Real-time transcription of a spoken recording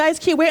Guys,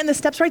 can you wait on the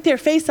steps right there?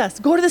 Face us.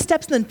 Go to the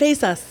steps and then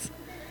face us.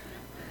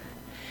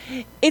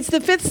 It's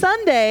the fifth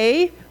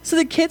Sunday, so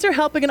the kids are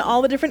helping in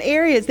all the different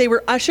areas. They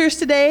were ushers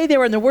today. They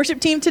were in the worship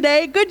team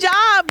today. Good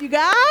job, you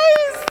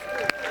guys.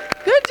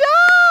 Good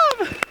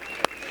job.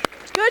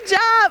 Good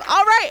job.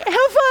 All right,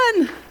 have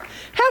fun.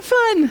 Have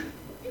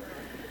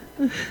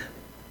fun.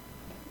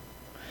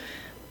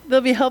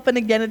 They'll be helping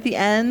again at the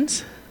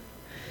end.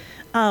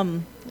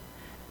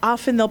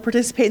 Often they'll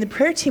participate in the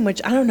prayer team,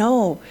 which I don't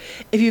know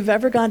if you've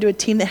ever gone to a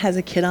team that has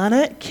a kid on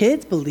it.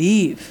 Kids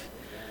believe.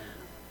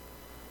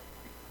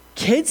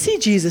 Kids see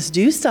Jesus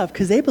do stuff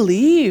because they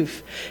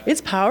believe.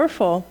 It's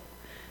powerful.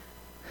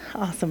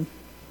 Awesome.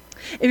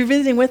 If you're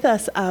visiting with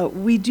us,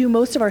 we do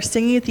most of our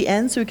singing at the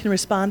end so we can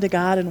respond to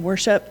God and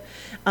worship.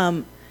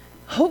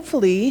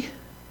 Hopefully,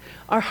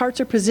 our hearts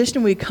are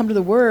positioned when we come to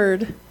the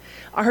Word.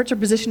 Our hearts are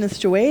positioned in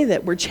such a way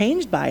that we're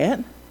changed by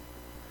it.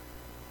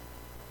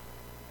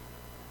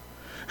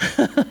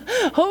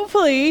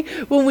 Hopefully,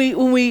 when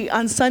we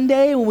on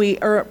Sunday,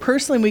 or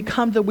personally,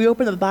 when we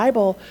open the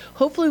Bible,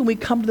 hopefully when we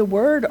come to the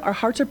Word, our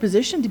hearts are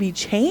positioned to be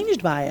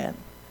changed by it.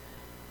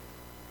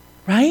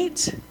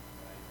 Right?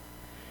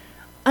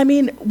 I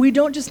mean, we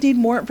don't just need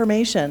more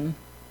information.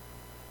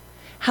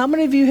 How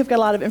many of you have got a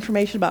lot of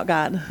information about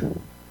God?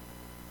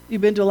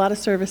 You've been to a lot of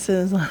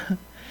services,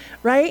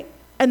 right?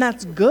 And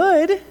that's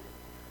good.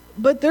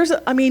 But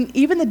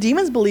even the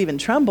demons believe and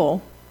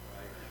tremble.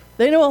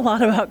 They know a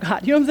lot about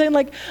God. You know what I'm saying?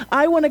 Like,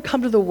 I want to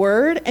come to the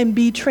Word and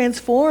be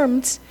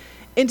transformed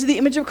into the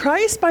image of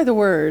Christ by the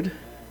Word,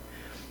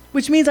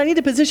 which means I need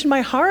to position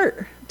my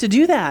heart to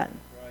do that.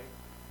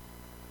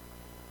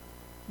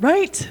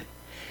 Right?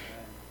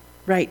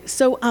 Right.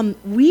 So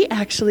we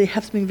actually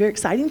have something very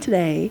exciting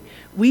today.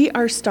 We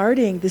are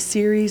starting the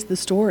series, The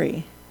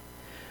Story,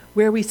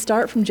 where we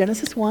start from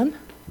Genesis 1.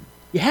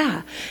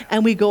 Yeah.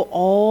 And we go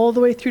all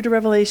the way through to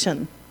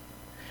Revelation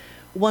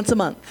once a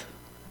month.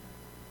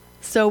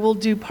 So we'll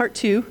do part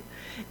 2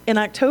 in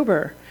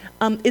October.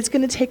 It's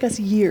going to take us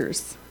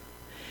years.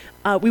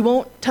 We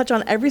won't touch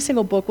on every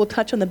single book. We'll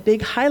touch on the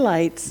big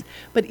highlights.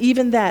 But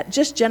even that,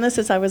 just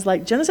Genesis, I was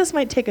like, Genesis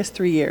might take us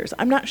 3 years.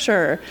 I'm not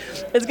sure.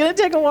 It's going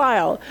to take a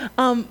while.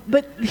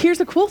 But here's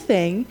the cool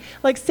thing.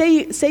 Like,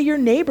 say your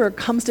neighbor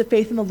comes to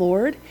faith in the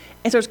Lord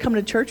and starts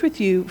coming to church with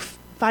you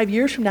 5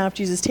 years from now, if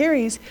Jesus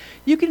tarries,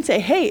 you can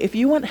say, hey, if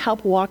you want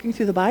help walking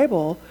through the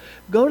Bible,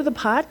 go to the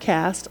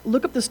podcast,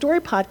 look up the Story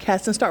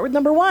podcast, and start with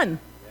number 1.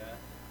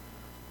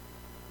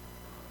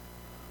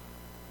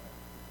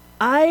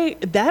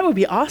 That would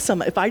be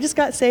awesome. If I just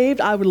got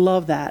saved, I would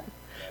love that.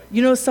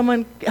 You know,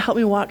 someone help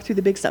me walk through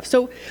the big stuff.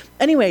 So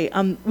anyway,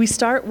 we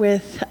start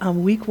with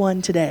week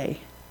 1 today,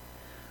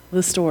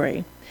 the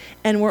story.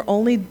 And we're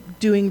only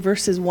doing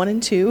verses 1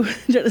 and 2,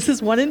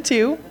 Genesis 1 and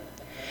 2.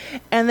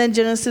 And then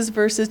Genesis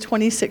verses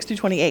 26 through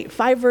 28.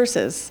 5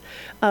 verses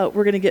we're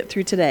going to get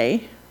through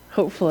today,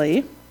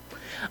 hopefully.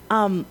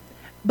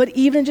 But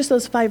even just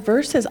those 5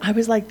 verses, I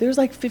was like, there's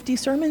like 50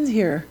 sermons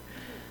here.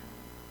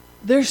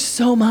 There's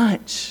so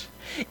much.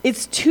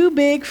 It's too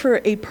big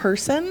for a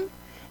person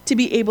to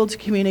be able to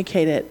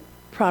communicate it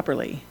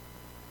properly.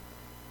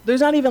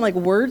 There's not even like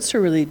words to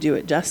really do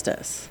it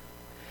justice.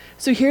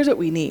 So here's what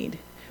we need.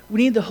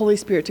 We need the Holy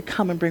Spirit to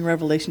come and bring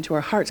revelation to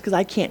our hearts, because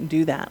I can't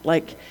do that.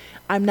 Like,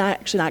 I'm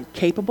not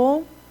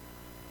capable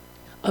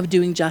of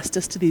doing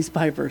justice to these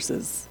 5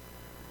 verses.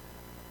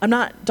 I'm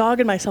not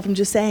dogging myself. I'm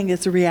just saying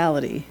it's a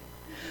reality.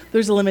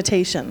 There's a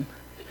limitation.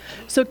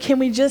 So can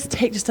we just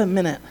take just a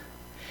minute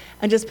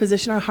and just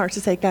position our hearts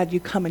to say, God, you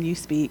come and you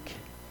speak.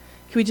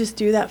 Can we just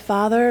do that,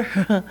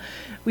 Father?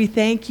 We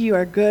thank you,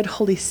 our good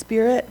Holy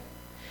Spirit.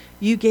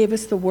 You gave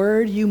us the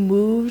word. You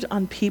moved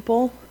on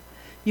people.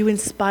 You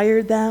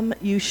inspired them.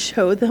 You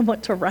showed them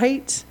what to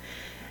write,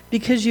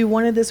 because you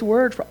wanted this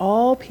word for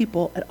all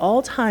people at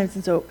all times.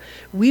 And so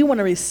we want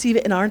to receive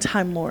it in our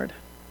time, Lord.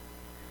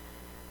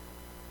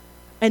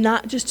 And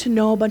not just to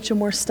know a bunch of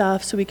more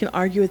stuff so we can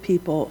argue with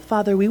people.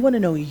 Father, we want to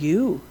know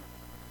you.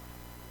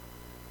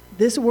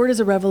 This word is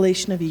a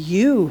revelation of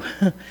you.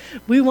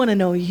 We want to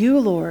know you,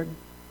 Lord.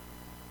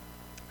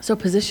 So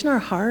position our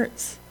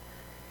hearts.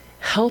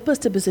 Help us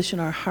to position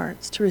our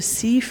hearts to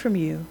receive from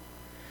you.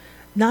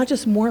 Not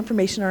just more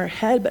information in our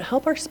head, but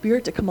help our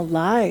spirit to come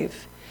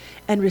alive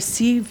and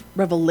receive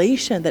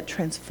revelation that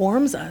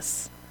transforms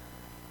us.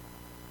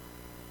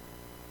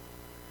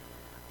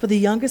 For the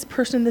youngest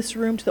person in this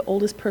room to the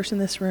oldest person in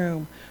this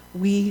room,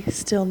 we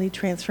still need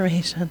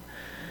transformation.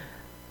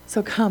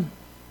 So come.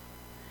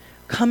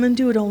 Come and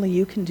do what only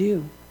you can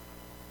do.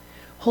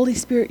 Holy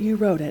Spirit, you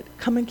wrote it.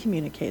 Come and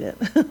communicate it.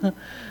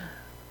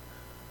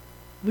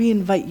 We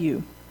invite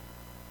you.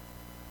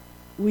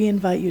 We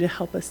invite you to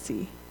help us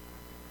see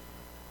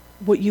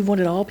what you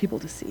wanted all people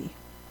to see.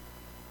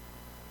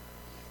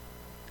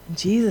 In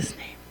Jesus'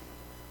 name.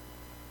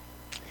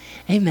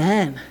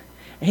 Amen.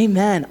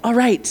 Amen. All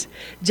right.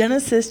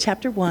 Genesis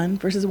chapter 1,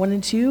 verses 1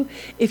 and 2.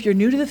 If you're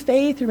new to the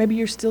faith, or maybe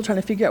you're still trying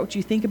to figure out what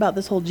you think about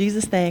this whole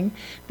Jesus thing,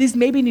 these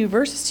may be new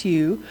verses to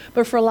you,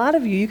 but for a lot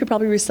of you, you could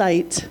probably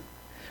recite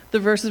the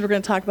verses we're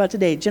going to talk about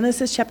today.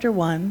 Genesis chapter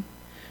 1,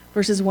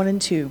 verses 1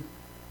 and 2.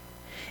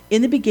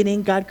 In the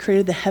beginning, God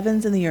created the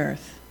heavens and the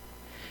earth.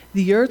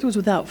 The earth was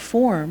without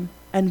form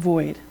and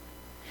void,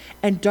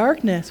 and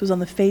darkness was on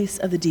the face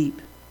of the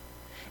deep.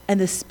 And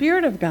the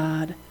Spirit of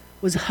God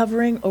was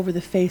hovering over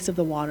the face of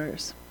the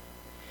waters.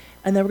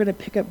 And then we're going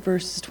to pick up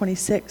verses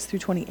 26 through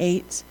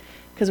 28,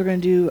 because we're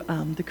going to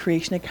do the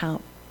creation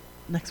account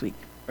next week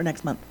or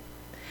next month.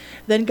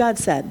 Then God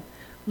said,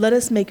 "Let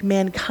us make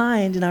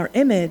mankind in our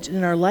image and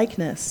in our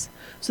likeness,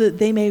 so that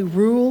they may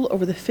rule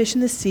over the fish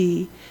in the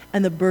sea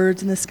and the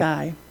birds in the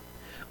sky,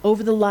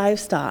 over the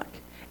livestock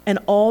and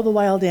all the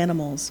wild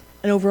animals,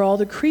 and over all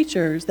the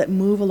creatures that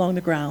move along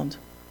the ground."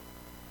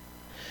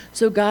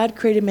 So God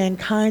created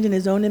mankind in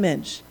his own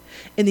image.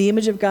 In the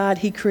image of God,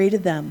 he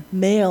created them,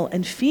 male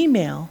and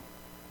female.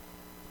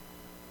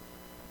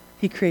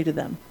 He created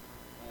them.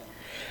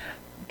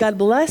 God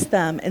blessed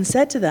them and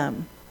said to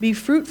them, "Be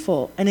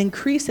fruitful and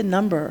increase in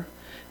number.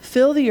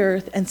 Fill the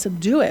earth and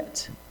subdue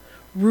it.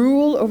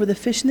 Rule over the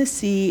fish in the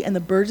sea and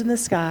the birds in the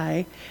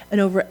sky, and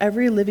over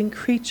every living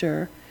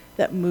creature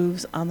that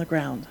moves on the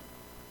ground."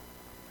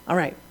 All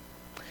right.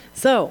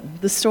 So,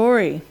 the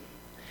story.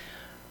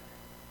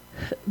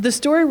 The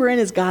story we're in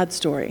is God's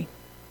story,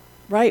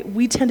 right?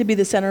 We tend to be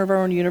the center of our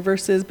own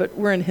universes, but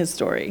we're in his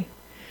story,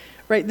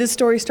 right? This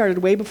story started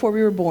way before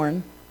we were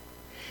born.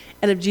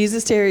 And if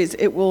Jesus tarries,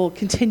 it will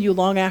continue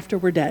long after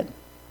we're dead.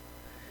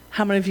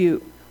 How many of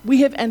you,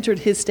 we have entered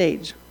his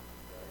stage,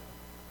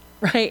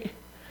 right?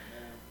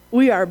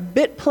 We are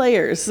bit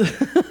players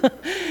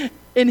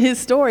in his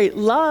story,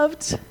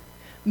 loved,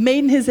 made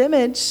in his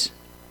image,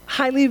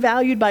 highly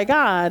valued by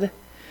God,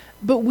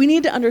 but we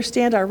need to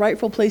understand our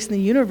rightful place in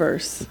the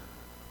universe.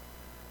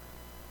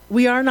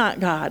 We are not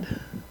God.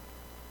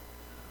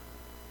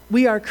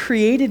 We are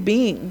created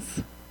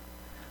beings,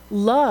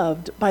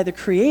 loved by the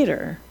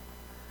Creator.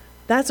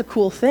 That's a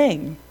cool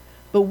thing.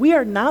 But we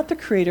are not the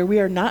Creator. We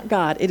are not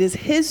God. It is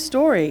his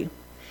story.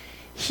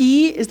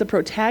 He is the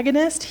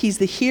protagonist. He's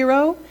the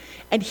hero.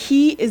 And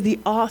he is the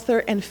author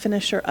and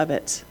finisher of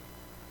it.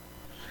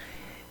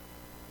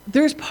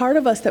 There's part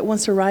of us that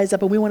wants to rise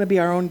up and we want to be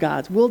our own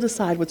gods. We'll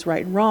decide what's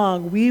right and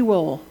wrong. We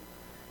will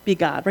be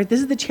God, right? This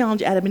is the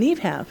challenge Adam and Eve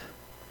have.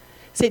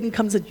 Satan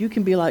comes and you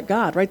can be like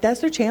God, right?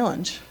 That's their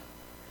challenge.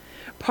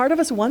 Part of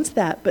us wants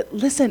that. But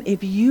listen,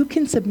 if you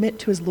can submit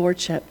to his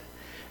lordship,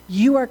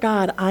 you are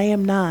God, I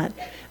am not.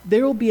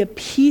 There will be a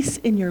peace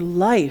in your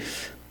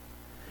life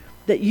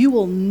that you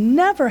will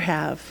never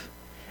have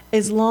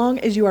as long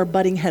as you are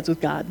butting heads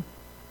with God.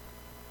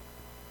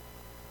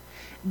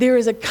 There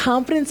is a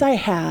confidence I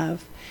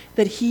have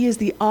that he is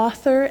the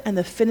author and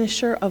the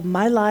finisher of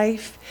my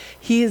life.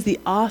 He is the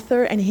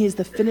author and he is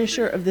the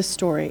finisher of this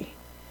story.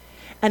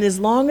 And as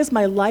long as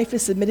my life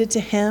is submitted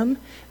to him,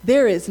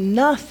 there is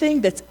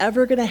nothing that's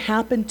ever going to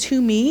happen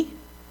to me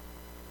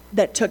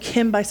that took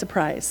him by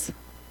surprise.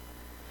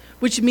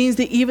 Which means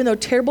that even though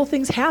terrible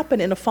things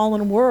happen in a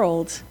fallen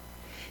world,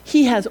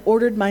 he has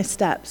ordered my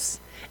steps,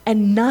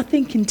 and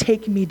nothing can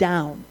take me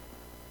down.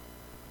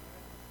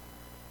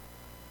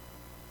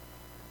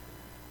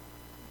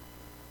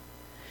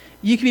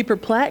 You can be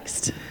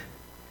perplexed,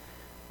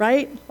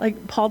 right?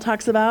 Like Paul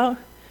talks about.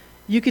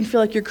 You can feel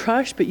like you're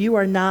crushed, but you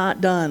are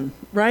not done,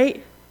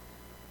 right?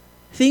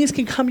 Things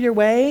can come your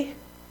way,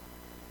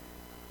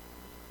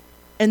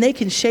 and they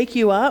can shake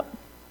you up,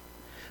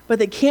 but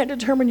they can't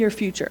determine your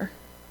future.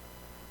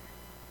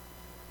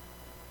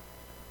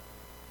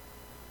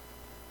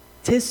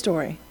 It's his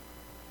story.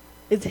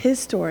 It's his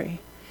story.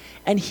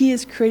 And he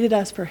has created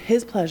us for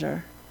his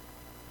pleasure.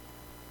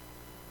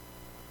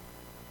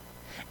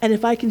 And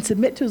if I can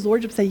submit to his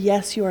lordship, say,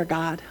 yes, you are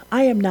God.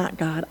 I am not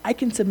God. I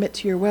can submit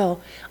to your will.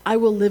 I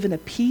will live in a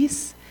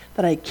peace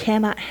that I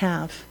cannot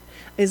have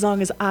as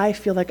long as I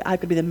feel like I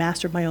could be the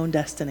master of my own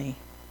destiny.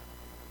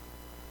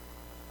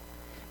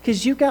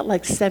 Because you've got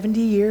like 70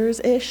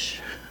 years-ish.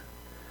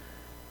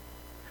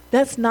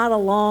 That's not a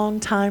long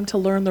time to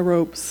learn the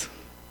ropes.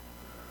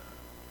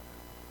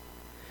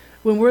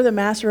 When we're the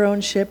master of our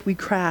own ship, we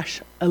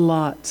crash a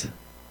lot.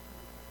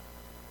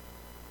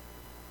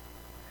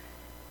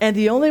 And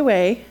the only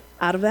way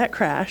out of that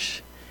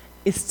crash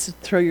is to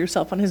throw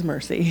yourself on his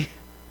mercy.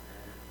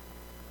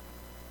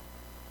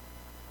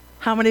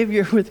 How many of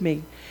you are with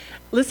me?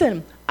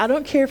 Listen, I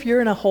don't care if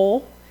you're in a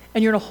hole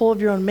and you're in a hole of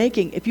your own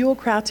making. If you will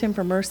cry to him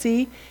for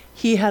mercy,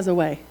 he has a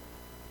way.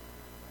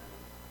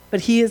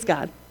 But he is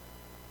God.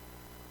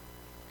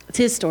 It's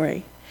his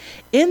story.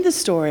 In the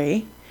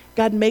story,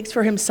 God makes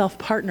for himself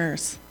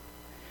partners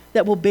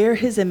that will bear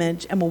his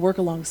image and will work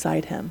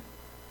alongside him.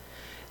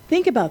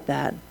 Think about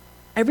that.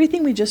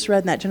 Everything we just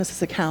read in that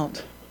Genesis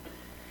account,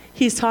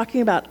 he's talking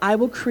about, I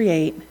will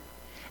create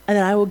and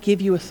then I will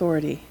give you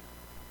authority.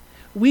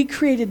 We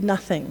created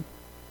nothing.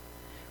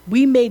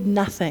 We made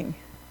nothing.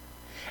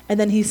 And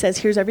then he says,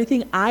 here's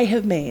everything I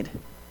have made.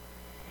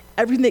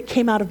 Everything that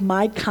came out of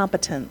my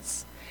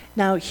competence.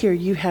 Now here,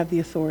 you have the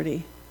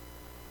authority.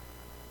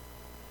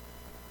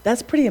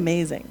 That's pretty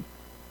amazing.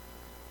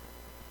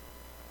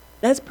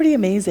 That's pretty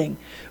amazing.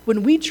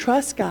 When we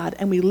trust God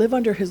and we live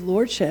under his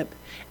lordship,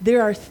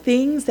 there are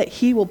things that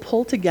he will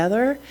pull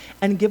together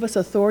and give us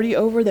authority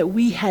over that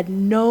we had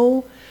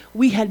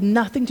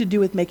nothing to do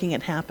with making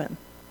it happen.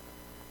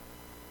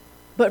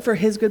 But for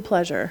his good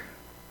pleasure,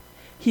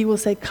 he will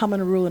say, come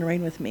and rule and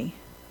reign with me.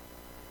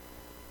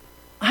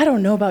 I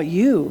don't know about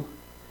you.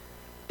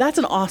 That's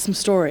an awesome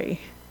story.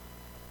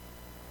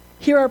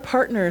 Here are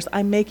partners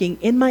I'm making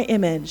in my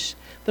image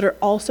that are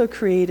also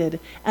created,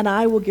 and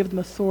I will give them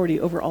authority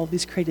over all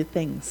these created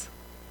things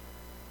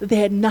that they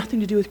had nothing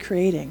to do with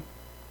creating.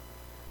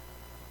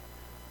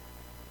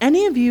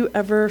 Any of you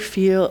ever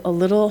feel a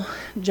little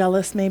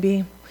jealous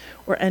maybe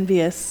or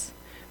envious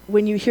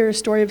when you hear a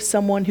story of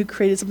someone who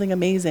created something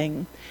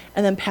amazing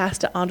and then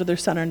passed it on to their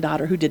son or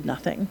daughter who did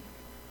nothing?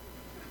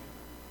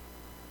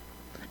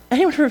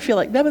 Anyone ever feel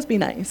like that must be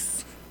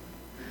nice?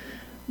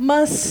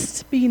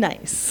 Must be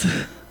nice.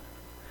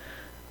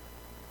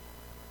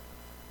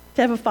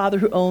 To have a father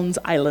who owns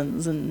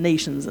islands and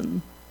nations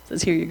and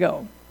says, here you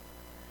go.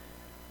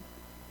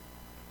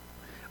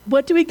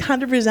 What do we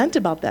kind of resent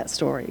about that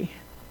story?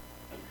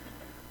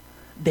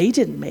 They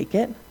didn't make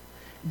it.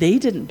 They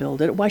didn't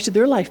build it. Why should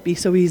their life be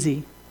so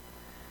easy?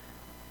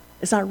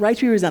 It's not right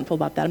to be resentful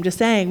about that. I'm just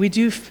saying,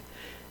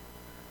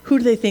 who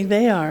do they think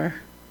they are?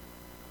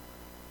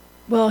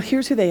 Well,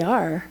 here's who they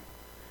are.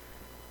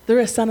 They're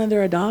a son and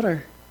they're a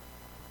daughter.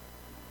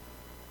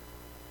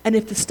 And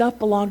if the stuff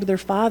belonged to their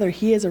father,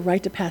 he has a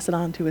right to pass it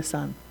on to his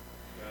son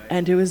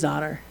and to his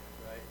daughter.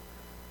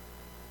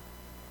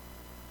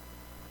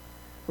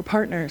 We're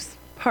partners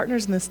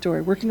in this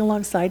story, working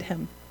alongside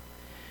him.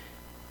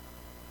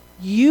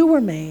 You were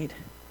made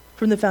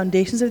from the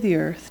foundations of the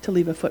earth to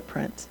leave a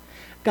footprint.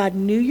 God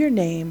knew your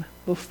name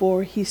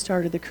before he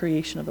started the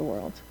creation of the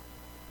world.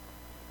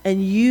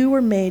 And you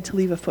were made to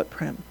leave a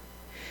footprint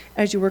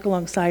as you work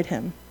alongside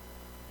him.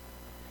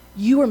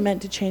 You were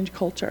meant to change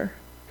culture.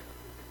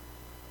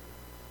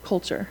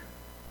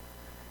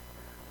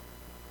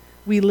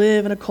 We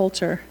live in a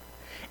culture,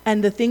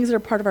 and the things that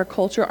are part of our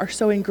culture are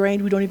so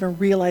ingrained we don't even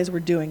realize we're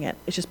doing it.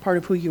 It's just part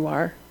of who you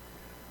are,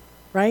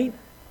 right?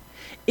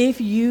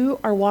 If you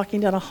are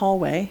walking down a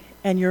hallway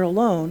and you're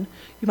alone,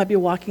 you might be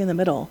walking in the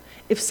middle.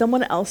 If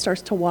someone else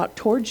starts to walk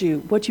towards you,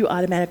 what do you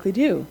automatically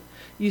do?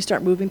 You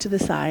start moving to the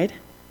side,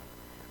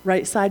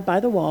 right side by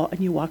the wall,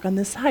 and you walk on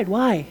this side.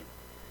 Why?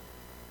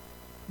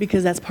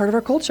 Because that's part of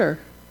our culture.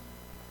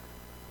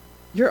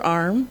 Your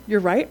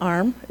right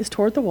arm is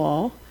toward the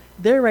wall,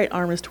 their right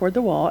arm is toward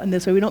the wall, and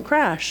this way we don't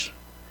crash.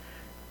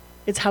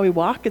 It's how we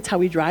walk, it's how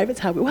we drive,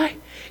 why? You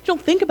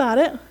don't think about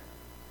it.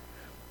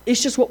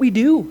 It's just what we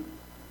do.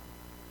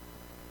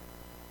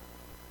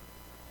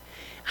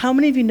 How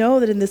many of you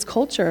know that in this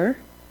culture,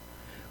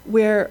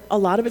 where a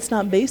lot of it's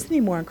not based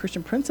anymore on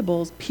Christian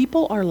principles,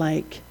 people are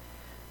like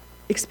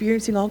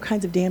experiencing all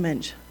kinds of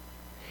damage,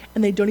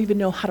 and they don't even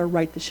know how to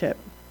right the ship.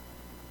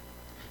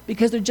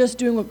 Because they're just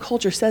doing what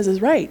culture says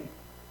is right.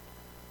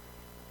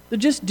 They're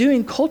just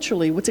doing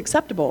culturally what's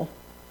acceptable.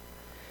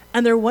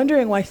 And they're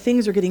wondering why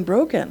things are getting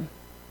broken.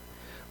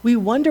 We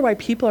wonder why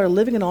people are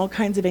living in all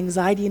kinds of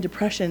anxiety and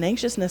depression and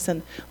anxiousness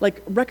and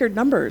like record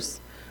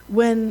numbers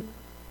when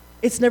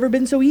it's never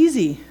been so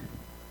easy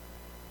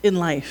in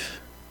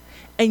life.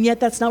 And yet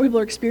that's not what people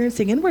are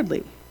experiencing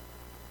inwardly.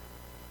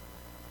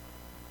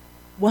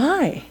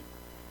 Why?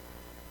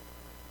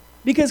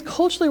 Because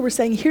culturally we're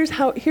saying, here's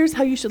how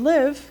you should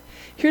live.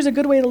 Here's a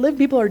good way to live.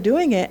 People are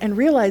doing it and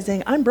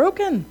realizing, I'm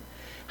broken.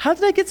 How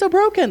did I get so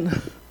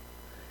broken?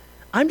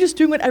 I'm just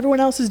doing what everyone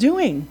else is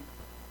doing.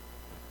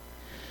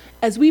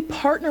 As we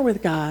partner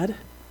with God,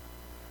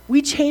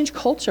 we change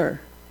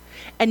culture.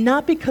 And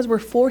not because we're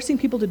forcing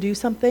people to do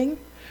something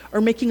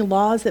or making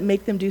laws that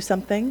make them do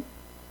something.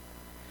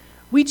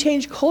 We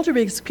change culture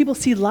because people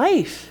see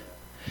life.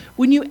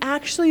 When you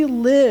actually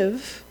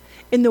live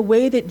in the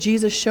way that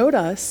Jesus showed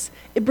us,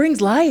 it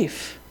brings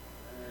life.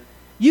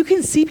 You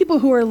can see people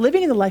who are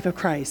living in the life of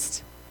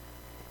Christ.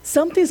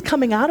 Something's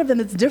coming out of them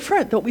that's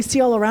different than what we see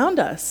all around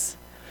us.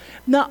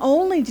 Not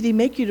only did he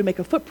make you to make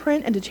a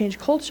footprint and to change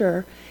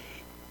culture,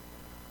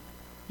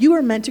 you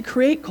are meant to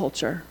create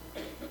culture.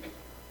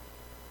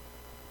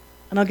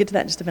 And I'll get to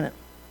that in just a minute.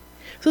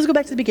 So let's go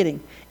back to the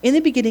beginning. In the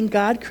beginning,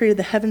 God created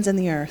the heavens and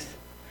the earth.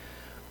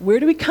 Where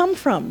do we come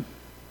from?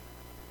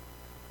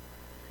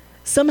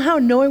 Somehow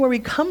knowing where we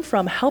come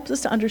from helps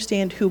us to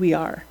understand who we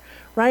are,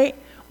 right?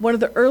 One of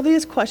the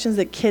earliest questions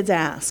that kids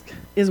ask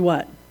is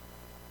what?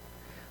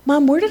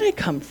 Mom, where did I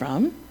come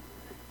from?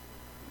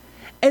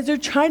 As they're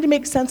trying to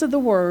make sense of the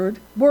world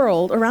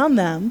around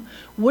them,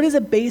 what is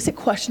a basic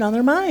question on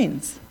their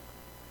minds?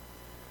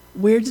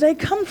 Where did I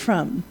come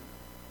from?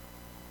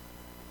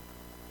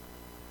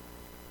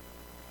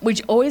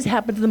 Which always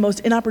happens at the most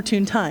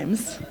inopportune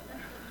times.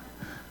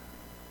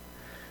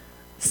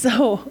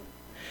 So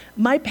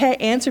my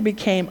pet answer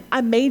became,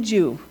 I made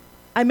you.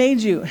 And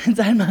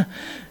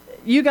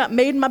you got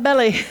made in my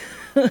belly.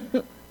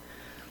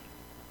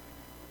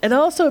 It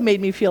also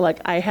made me feel like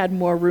I had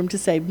more room to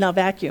say, now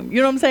vacuum.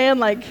 You know what I'm saying?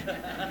 Like,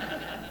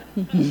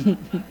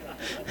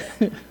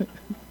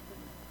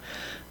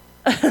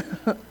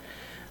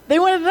 They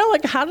wanted to know,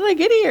 like, how did I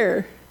get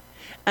here?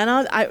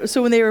 And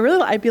so when they were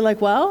little, I'd be like,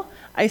 well,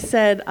 I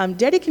said,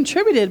 Daddy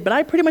contributed, but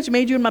I pretty much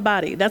made you in my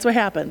body. That's what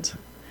happened.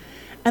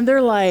 And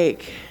they're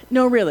like,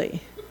 no,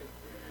 really.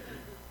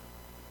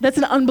 That's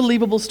an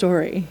unbelievable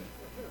story.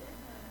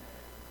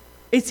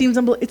 It seems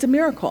it's a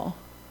miracle.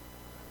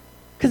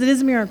 Because it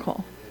is a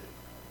miracle.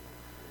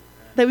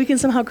 That we can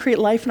somehow create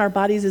life in our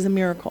bodies is a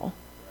miracle.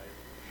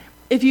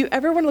 If you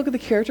ever want to look at the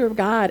character of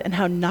God and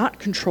how not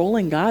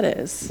controlling God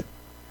is,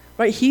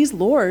 right? He's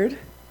Lord.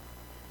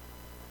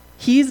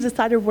 He's the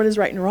decider of what is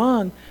right and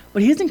wrong,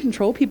 but he doesn't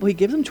control people. He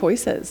gives them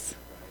choices.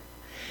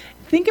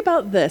 Think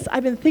about this.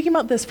 I've been thinking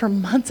about this for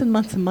months and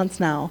months and months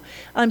now,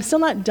 and I'm still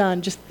not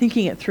done just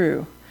thinking it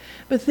through.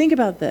 But think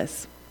about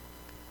this.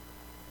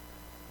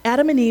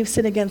 Adam and Eve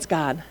sin against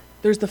God.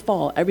 There's the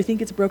fall. Everything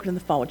gets broken in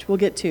the fall, which we'll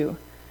get to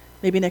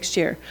maybe next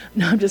year.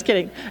 No, I'm just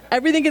kidding.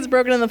 Everything gets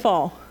broken in the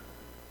fall.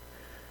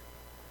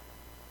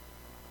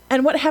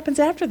 And what happens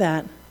after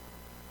that?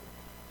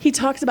 He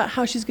talks about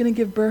how she's going to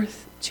give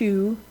birth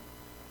to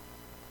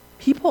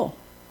people.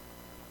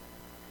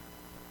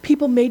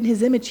 People made in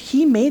his image.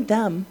 He made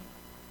them.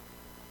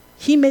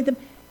 He made them.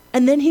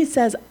 And then he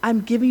says,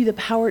 I'm giving you the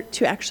power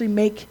to actually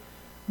make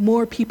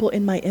more people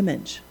in my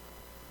image.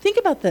 Think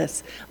about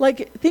this.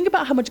 Like, think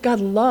about how much God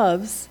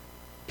loves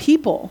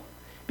people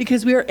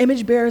because we are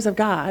image bearers of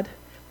God.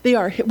 We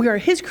are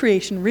his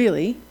creation,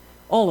 really,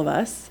 all of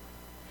us.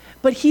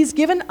 But he's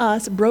given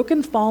us,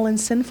 broken, fallen,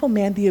 sinful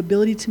man, the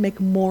ability to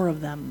make more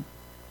of them.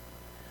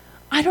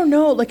 I don't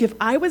know, like if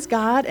I was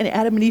God and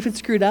Adam and Eve had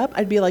screwed up,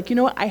 I'd be like, you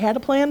know what, I had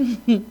a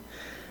plan.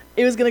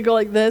 It was going to go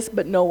like this,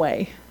 but no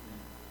way.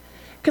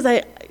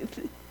 Because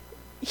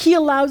he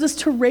allows us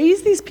to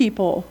raise these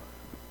people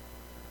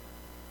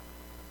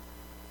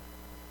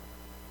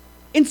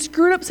in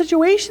screwed up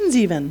situations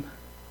even.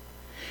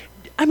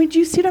 I mean, do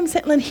you see what I'm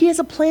saying? And he has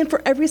a plan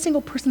for every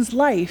single person's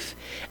life,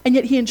 and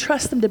yet he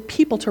entrusts them to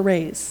people to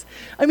raise.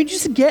 I mean, do you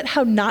just get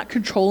how not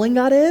controlling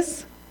God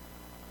is?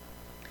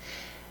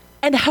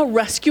 And how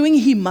rescuing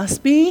he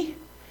must be?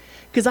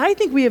 Because I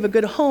think we have a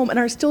good home, and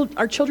our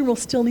children will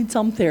still need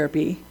some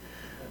therapy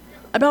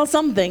about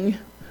something.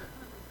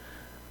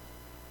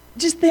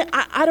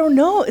 I don't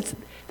know.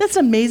 That's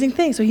an amazing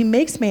thing. So he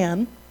makes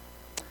man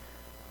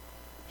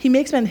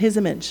in his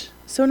image,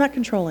 so not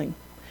controlling.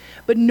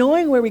 But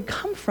knowing where we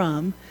come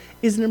from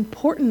is an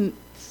important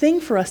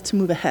thing for us to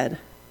move ahead,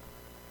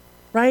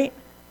 right?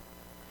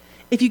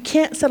 If you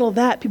can't settle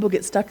that, people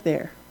get stuck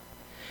there.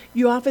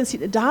 You often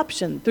see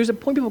adoption. There's a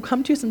point people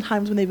come to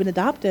sometimes when they've been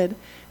adopted,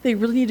 they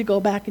really need to go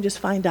back and just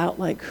find out,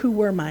 like, who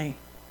were my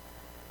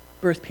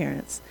birth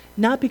parents?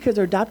 Not because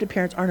their adopted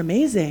parents aren't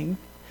amazing,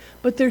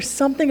 but there's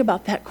something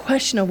about that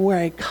question of where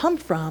I come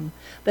from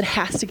that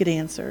has to get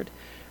answered.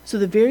 So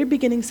the very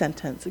beginning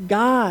sentence,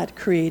 God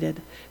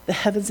created the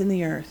heavens and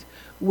the earth.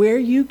 Where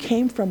you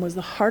came from was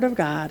the heart of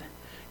God.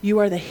 You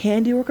are the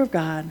handiwork of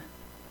God.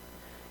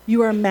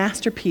 You are a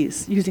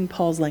masterpiece, using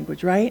Paul's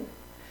language, right?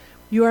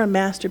 You are a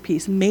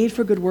masterpiece, made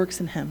for good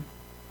works in him.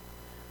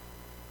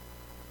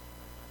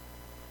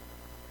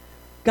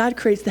 God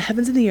creates the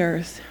heavens and the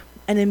earth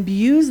and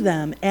imbues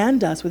them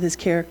and us with his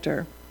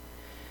character.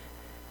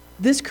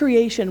 This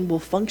creation will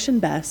function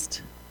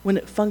best when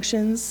it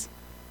functions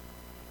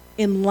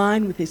in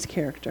line with his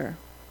character.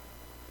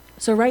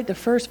 So write the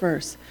first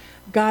verse.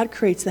 God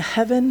creates the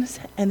heavens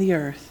and the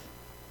earth,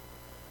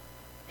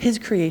 his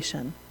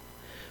creation.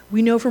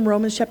 We know from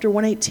Romans chapter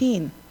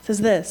 1:18, it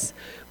says this,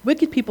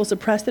 wicked people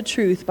suppress the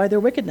truth by their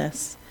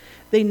wickedness.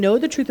 They know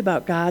the truth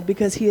about God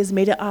because he has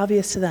made it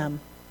obvious to them.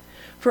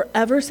 For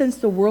ever since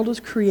the world was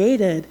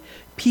created,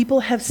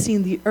 people have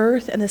seen the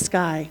earth and the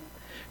sky.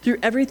 Through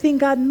everything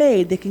God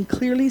made, they can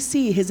clearly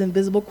see his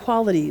invisible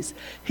qualities,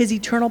 his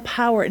eternal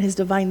power, and his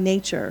divine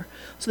nature.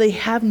 So they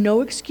have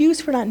no excuse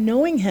for not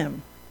knowing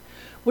him.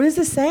 What is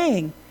this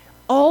saying?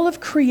 All of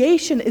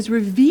creation is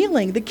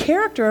revealing the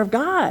character of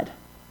God.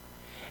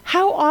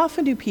 How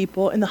often do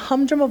people in the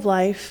humdrum of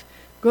life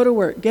go to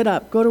work, get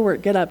up, go to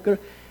work, get up,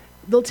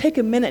 they'll take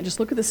a minute and just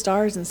look at the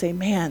stars and say,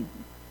 man,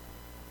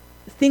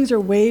 things are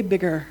way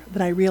bigger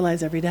than I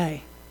realize every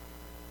day.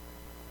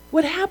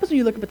 What happens when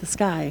you look up at the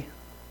sky?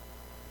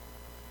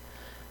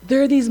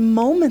 There are these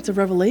moments of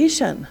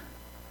revelation.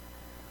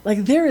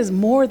 Like there is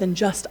more than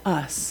just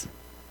us.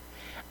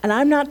 And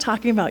I'm not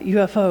talking about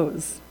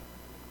UFOs.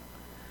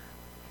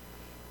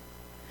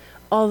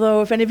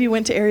 Although if any of you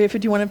went to Area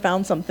 51 and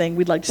found something,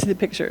 we'd like to see the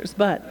pictures,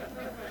 but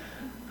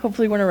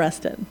hopefully you weren't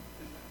arrested.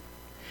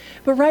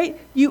 But right,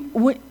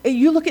 when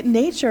you look at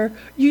nature,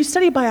 you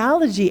study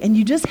biology, and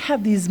you just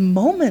have these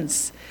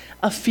moments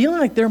of feeling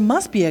like there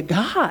must be a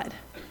God.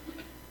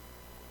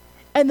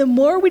 And the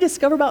more we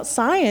discover about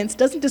science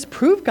doesn't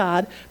disprove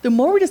God. The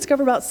more we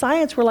discover about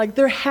science, we're like,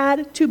 there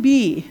had to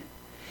be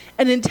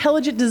an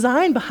intelligent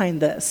design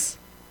behind this.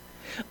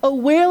 A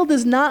whale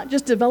does not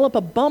just develop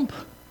a bump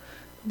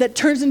that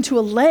turns into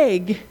a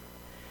leg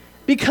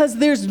because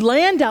there's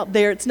land out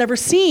there it's never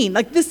seen.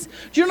 Like this,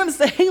 do you know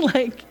what I'm saying?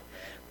 Like,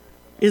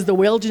 is the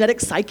whale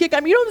genetic psychic? I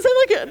mean, you know what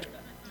I'm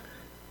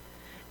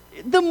saying?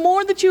 The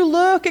more that you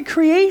look at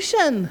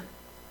creation,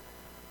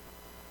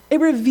 it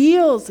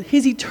reveals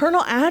his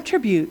eternal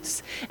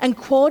attributes and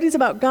qualities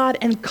about God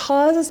and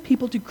causes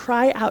people to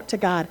cry out to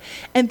God.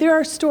 And there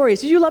are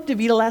stories. Did you love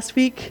Davida last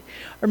week?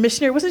 Our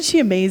missionary, wasn't she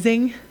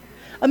amazing?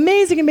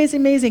 Amazing, amazing,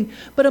 amazing.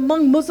 But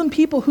among Muslim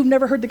people who've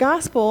never heard the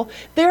gospel,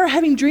 they're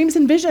having dreams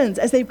and visions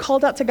as they've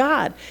called out to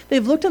God.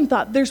 They've looked and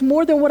thought, there's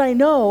more than what I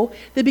know.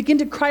 They begin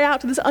to cry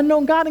out to this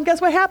unknown God, and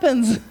guess what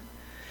happens?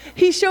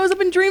 He shows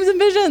up in dreams and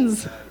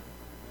visions.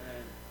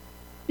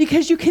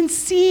 Because you can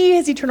see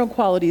his eternal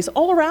qualities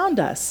all around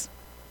us.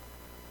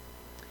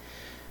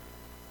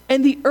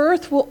 And the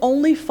earth will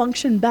only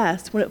function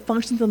best when it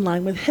functions in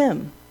line with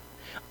him.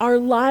 Our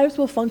lives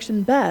will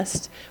function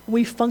best when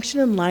we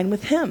function in line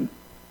with him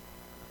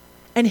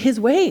and his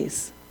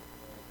ways.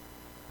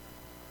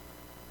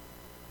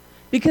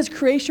 Because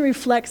creation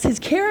reflects his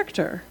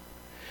character.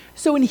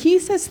 So when he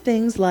says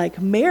things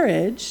like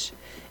marriage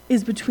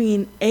is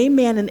between a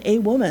man and a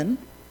woman,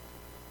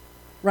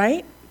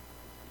 right?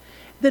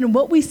 Then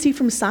what we see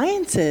from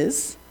science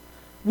is,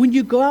 when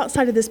you go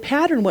outside of this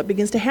pattern, what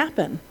begins to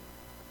happen?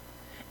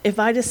 If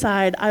I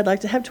decide I'd like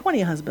to have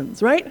 20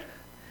 husbands, right?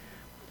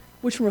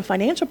 Which from a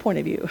financial point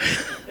of view,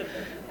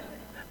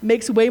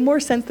 makes way more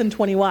sense than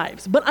 20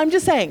 wives. But I'm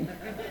just saying,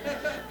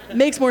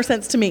 makes more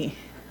sense to me.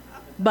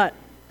 But,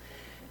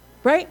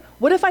 right?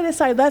 What if I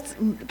decide that's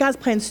God's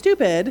plan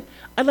stupid,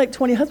 I'd like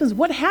 20 husbands?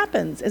 What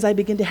happens as I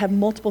begin to have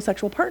multiple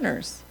sexual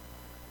partners?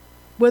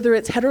 Whether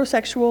it's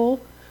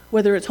heterosexual,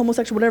 whether it's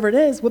homosexual, whatever it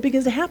is, what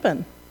begins to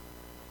happen?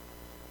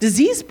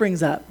 Disease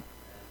springs up.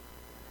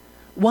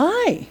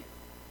 Why?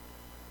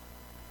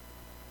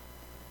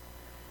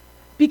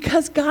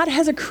 Because God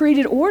has a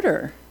created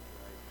order.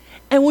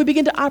 And when we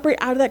begin to operate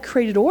out of that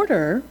created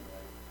order,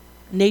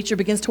 nature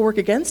begins to work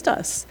against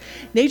us.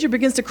 Nature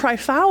begins to cry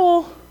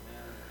foul.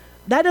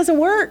 That doesn't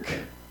work.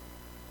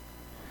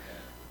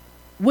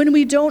 When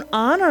we don't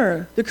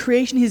honor the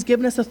creation he's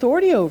given us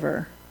authority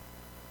over,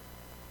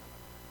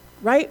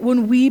 right?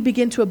 When we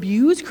begin to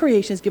abuse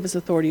creation he's given us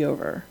authority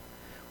over,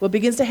 what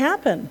begins to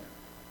happen?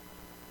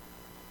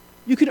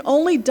 You can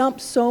only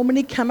dump so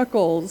many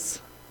chemicals,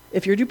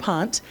 if you're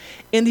DuPont,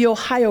 in the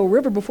Ohio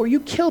River before you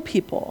kill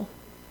people.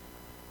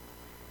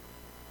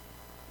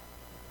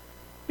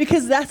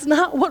 Because that's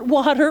not what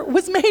water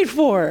was made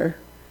for,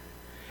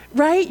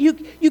 right?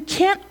 You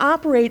can't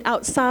operate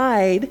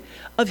outside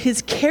of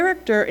his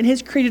character and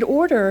his created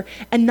order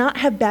and not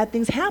have bad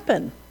things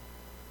happen.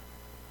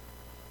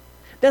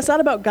 That's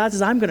not about God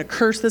says, I'm going to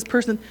curse this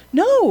person.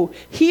 No,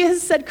 he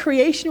has said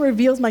creation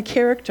reveals my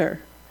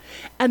character.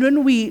 And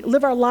when we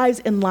live our lives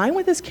in line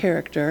with his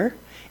character,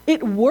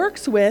 it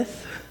works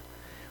with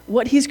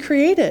what he's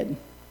created.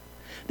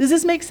 Does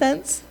this make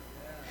sense?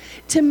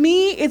 To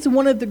me, it's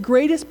one of the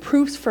greatest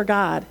proofs for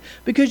God,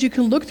 because you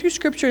can look through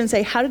scripture and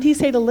say, how did he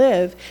say to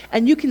live?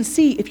 And you can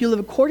see if you live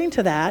according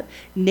to that,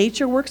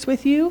 nature works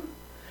with you,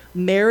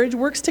 marriage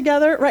works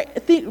together,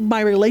 right?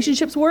 My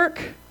relationships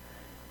work.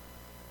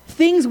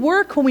 Things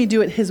work when we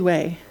do it his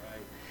way.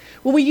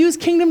 When we use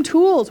kingdom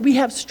tools, we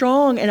have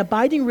strong and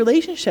abiding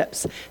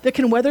relationships that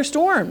can weather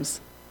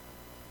storms.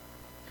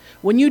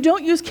 When you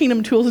don't use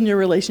kingdom tools in your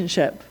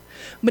relationship,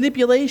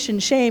 manipulation,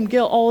 shame,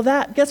 guilt, all of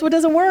that, guess what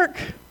doesn't work?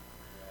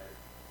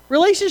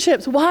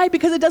 Relationships. Why?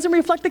 Because it doesn't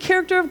reflect the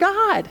character of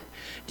God.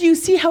 Do you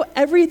see how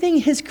everything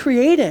he's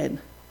created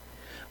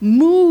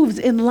moves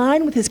in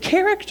line with his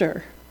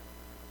character?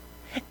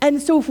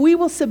 And so if we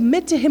will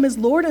submit to him as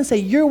Lord and say,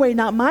 your way,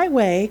 not my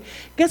way,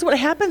 guess what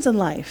happens in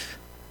life?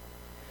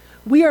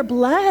 We are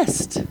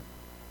blessed.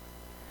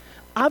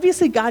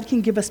 Obviously, God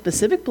can give a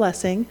specific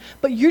blessing,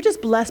 but you're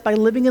just blessed by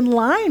living in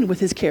line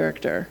with his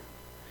character.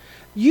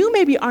 You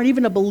maybe aren't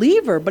even a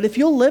believer, but if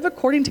you'll live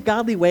according to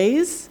godly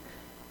ways,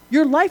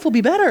 your life will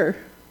be better.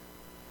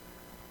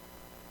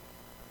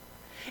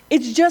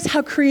 It's just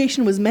how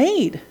creation was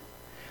made.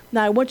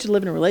 Now, I want you to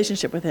live in a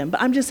relationship with him,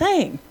 but I'm just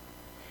saying,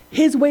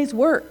 his ways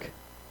work.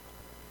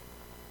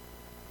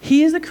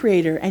 He is the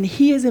creator, and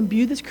he has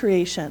imbued this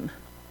creation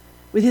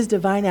with his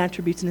divine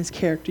attributes and his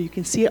character. You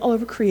can see it all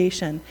over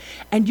creation,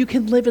 and you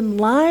can live in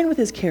line with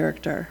his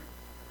character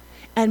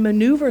and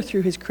maneuver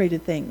through his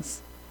created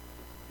things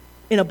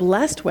in a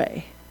blessed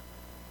way.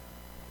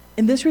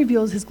 And this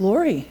reveals his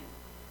glory.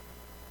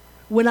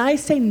 When I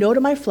say no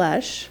to my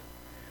flesh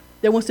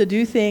that wants to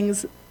do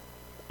things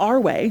our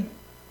way,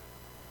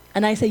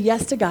 and I say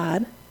yes to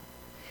God,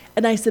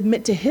 and I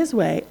submit to his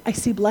way, I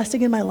see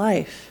blessing in my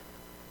life,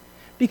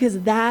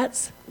 because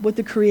that's what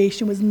the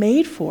creation was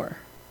made for.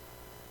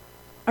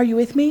 Are you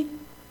with me?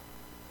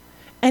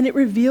 And it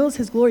reveals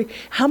his glory.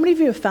 How many of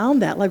you have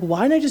found that? Like,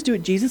 why didn't I just do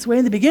it Jesus' way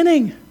in the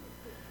beginning?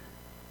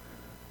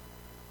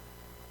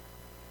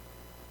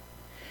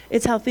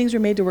 It's how things are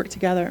made to work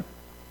together.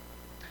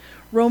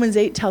 Romans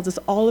 8 tells us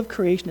all of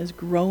creation is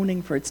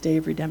groaning for its day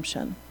of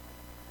redemption.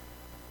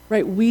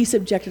 Right? We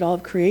subjected all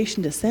of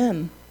creation to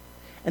sin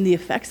and the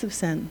effects of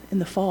sin in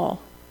the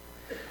fall.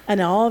 And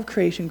now all of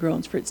creation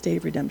groans for its day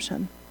of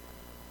redemption.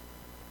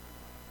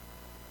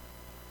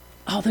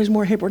 Oh, there's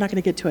more here, but we're not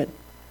going to get to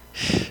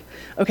it.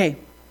 Okay.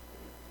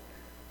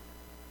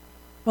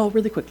 Well,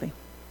 really quickly.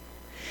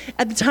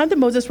 At the time that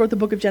Moses wrote the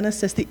book of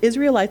Genesis, the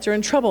Israelites are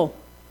in trouble.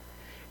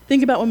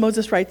 Think about when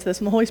Moses writes this,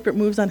 when the Holy Spirit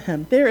moves on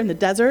him. They're in the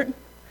desert.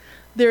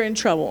 They're in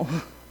trouble.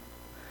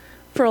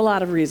 For a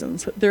lot of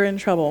reasons. They're in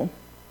trouble.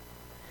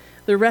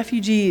 They're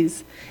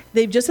refugees.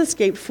 They've just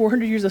escaped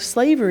 400 years of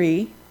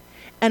slavery.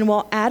 And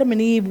while Adam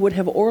and Eve would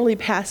have orally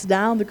passed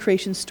down the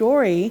creation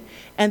story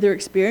and their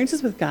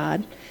experiences with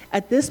God,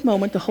 at this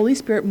moment, the Holy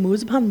Spirit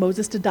moves upon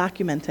Moses to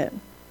document it.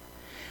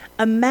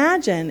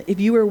 Imagine if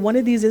you were one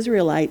of these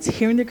Israelites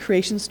hearing the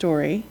creation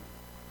story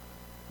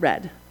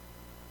read.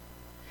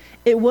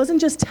 It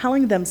wasn't just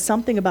telling them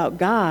something about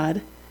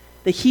God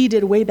that he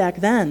did way back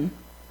then.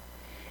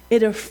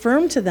 It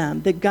affirmed to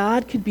them that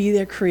God could be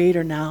their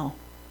creator now.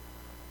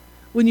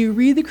 When you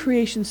read the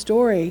creation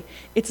story,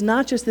 it's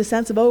not just the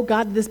sense of, oh,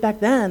 God did this back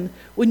then.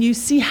 When you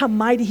see how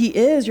mighty he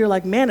is, you're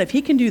like, man, if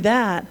he can do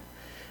that,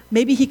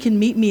 maybe he can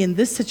meet me in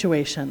this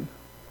situation.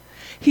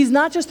 He's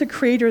not just the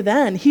creator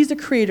then, he's the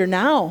creator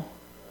now.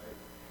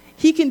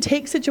 He can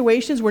take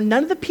situations where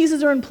none of the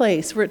pieces are in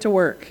place for it to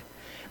work,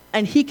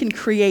 and he can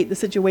create the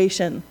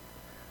situation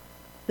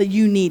that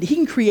you need. He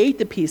can create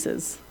the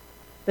pieces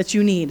that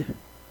you need.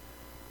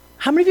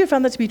 How many of you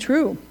found that to be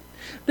true?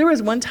 There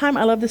was one time,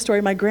 I love this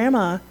story, my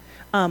grandpa,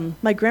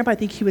 I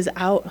think he was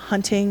out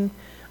hunting,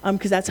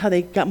 because that's how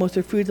they got most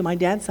of their foods on my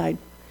dad's side.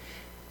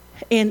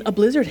 And a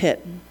blizzard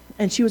hit,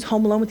 and she was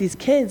home alone with these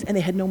kids, and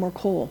they had no more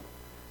coal.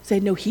 So they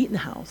had no heat in the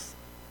house.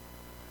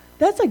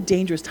 That's like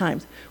dangerous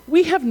times.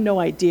 We have no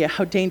idea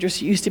how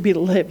dangerous it used to be to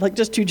live, like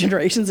just 2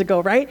 generations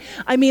ago, right?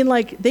 I mean,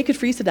 like, they could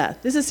freeze to death.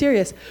 This is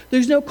serious.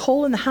 There's no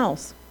coal in the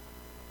house.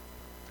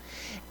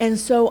 And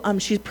so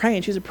she's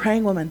praying. She's a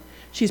praying woman.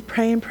 She's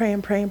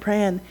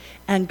praying,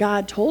 and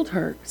God told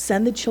her,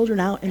 send the children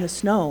out in the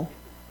snow,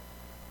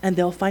 and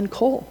they'll find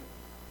coal.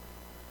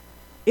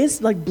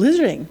 It's like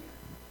blizzarding.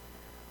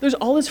 There's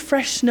all this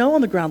fresh snow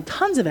on the ground,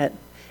 tons of it,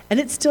 and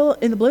it's still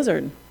in the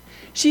blizzard.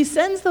 She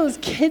sends those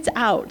kids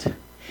out,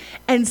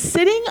 and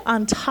sitting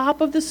on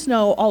top of the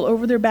snow all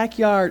over their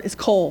backyard is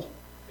coal.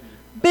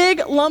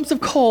 Big lumps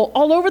of coal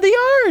all over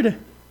the yard.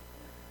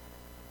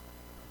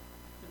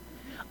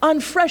 On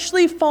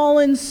freshly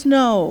fallen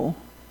snow.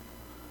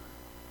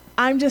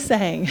 I'm just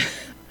saying,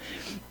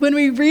 when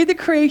we read the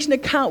creation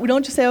account, we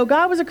don't just say, oh,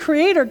 God was a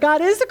creator. God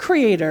is the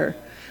creator.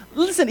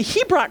 Listen,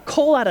 he brought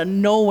coal out of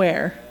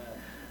nowhere.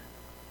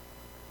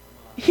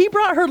 He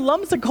brought her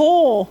lumps of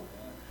coal.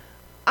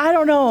 I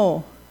don't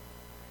know.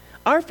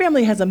 Our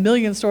family has a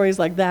million stories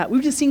like that.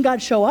 We've just seen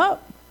God show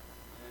up.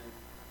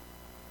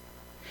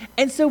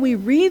 And so we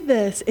read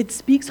this, it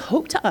speaks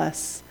hope to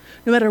us.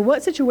 No matter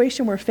what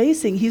situation we're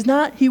facing,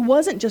 he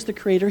wasn't just the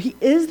creator, he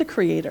is the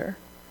creator.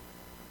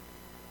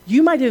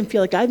 You might even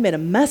feel like I've made a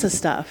mess of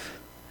stuff.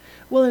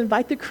 Well,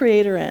 invite the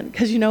creator in,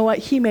 because you know what?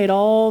 He made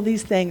all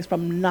these things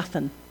from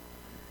nothing.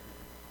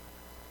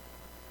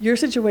 Your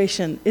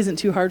situation isn't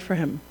too hard for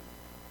him.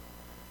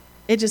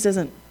 It just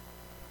isn't.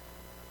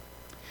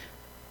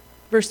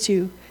 Verse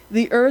 2,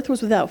 the earth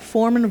was without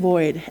form and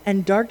void,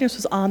 and darkness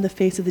was on the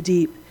face of the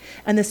deep,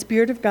 and the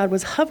Spirit of God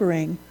was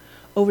hovering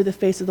over the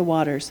face of the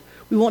waters.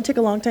 We won't take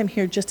a long time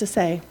here just to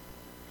say.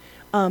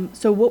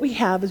 So what we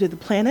have is we have the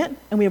planet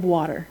and we have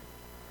water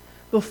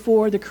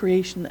before the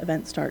creation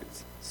event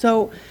starts.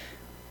 So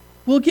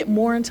we'll get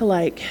more into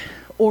like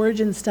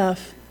origin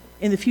stuff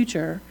in the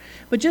future.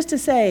 But just to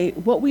say,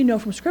 what we know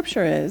from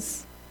Scripture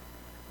is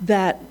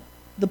that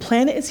the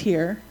planet is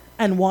here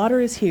and water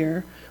is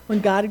here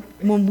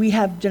when we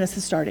have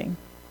Genesis starting.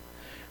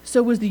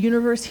 So was the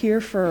universe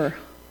here for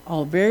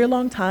a very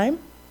long time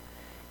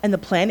and the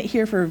planet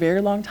here for a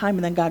very long time,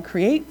 and then God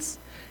creates?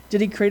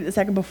 Did he create it the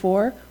second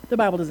before? The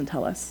Bible doesn't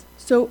tell us.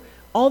 So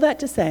all that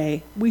to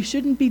say, we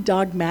shouldn't be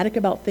dogmatic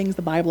about things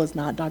the Bible is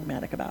not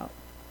dogmatic about.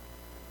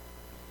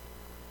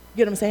 You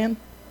get what I'm saying?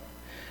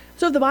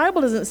 So if the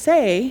Bible doesn't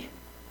say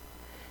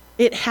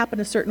it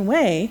happened a certain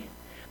way,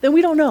 then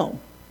we don't know.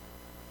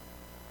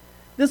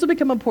 This will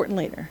become important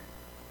later.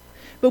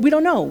 But we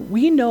don't know.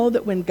 We know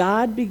that when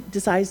God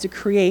decides to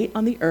create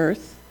on the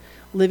earth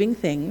living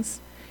things,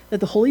 that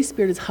the Holy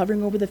Spirit is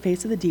hovering over the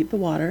face of the deep, the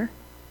water,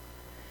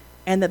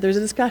 and that there's a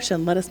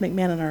discussion, let us make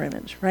man in our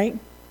image, right?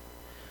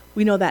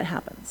 We know that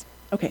happens.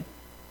 Okay.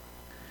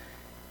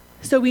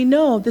 So we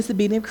know this is the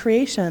beginning of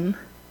creation,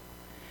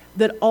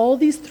 that all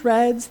these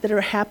threads that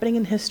are happening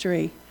in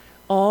history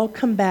all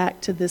come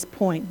back to this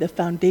point, the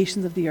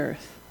foundations of the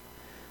earth.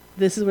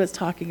 This is what it's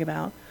talking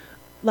about.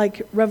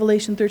 Like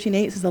Revelation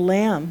 13:8 says, the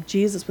Lamb,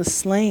 Jesus, was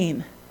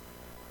slain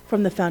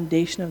from the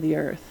foundation of the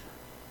earth.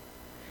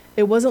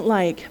 It wasn't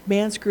like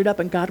man screwed up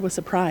and God was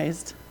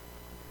surprised.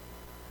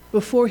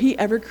 Before he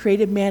ever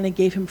created man and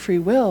gave him free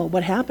will,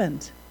 what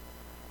happened?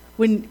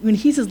 When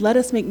he says, let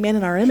us make man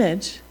in our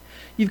image,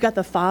 you've got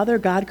the Father,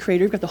 God,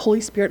 creator, you've got the Holy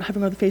Spirit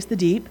hovering over the face of the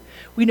deep.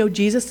 We know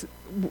Jesus,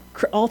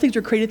 all things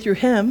were created through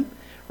him,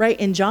 right?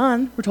 In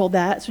John, we're told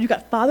that. So you've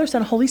got Father,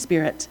 Son, Holy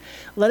Spirit.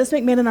 Let us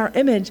make man in our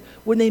image.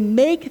 When they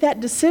make that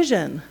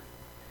decision,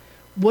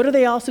 what are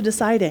they also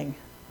deciding?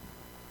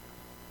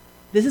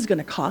 This is going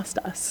to cost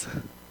us.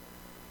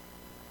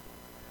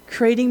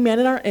 Creating man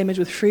in our image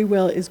with free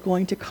will is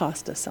going to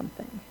cost us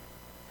something.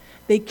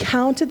 They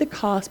counted the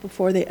cost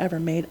before they ever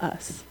made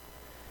us.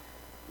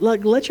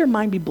 Let your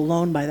mind be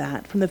blown by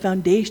that. From the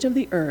foundation of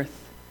the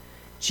earth,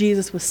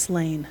 Jesus was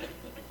slain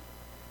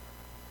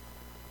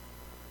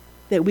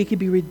that we could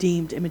be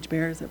redeemed image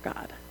bearers of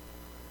God.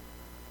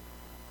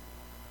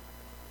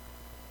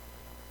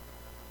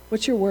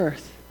 What's your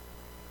worth?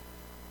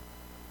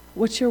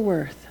 What's your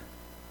worth?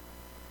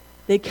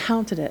 They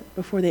counted it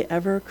before they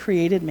ever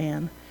created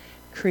man,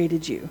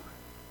 created you.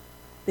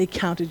 They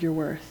counted your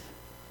worth.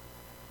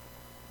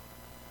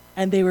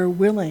 And they were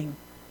willing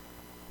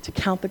to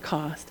count the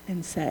cost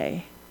and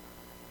say,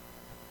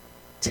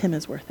 Tim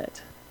is worth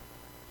it.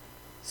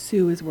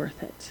 Sue is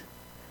worth it.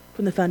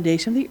 From the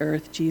foundation of the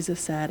earth, Jesus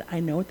said, I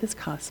know what this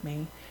cost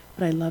me,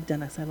 but I love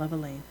Dennis. I love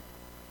Elaine.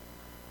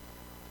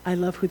 I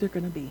love who they're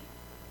going to be.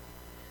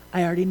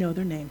 I already know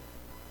their name.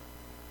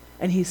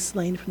 And he's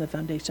slain from the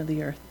foundation of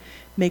the earth.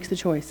 Makes the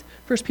choice.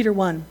 1 Peter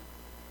 1,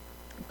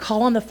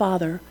 call on the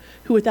Father,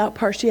 who without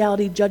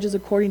partiality judges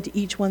according to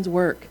each one's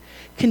work.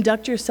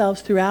 Conduct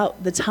yourselves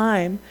throughout the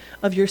time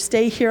of your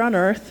stay here on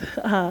earth,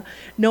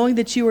 knowing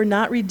that you are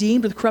not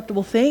redeemed with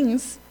corruptible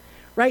things,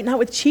 right? Not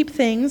with cheap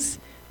things.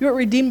 You aren't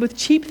redeemed with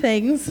cheap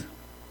things.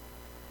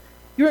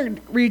 You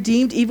aren't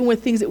redeemed even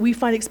with things that we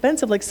find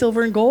expensive, like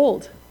silver and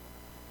gold,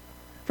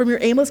 from your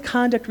aimless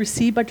conduct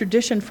received by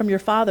tradition from your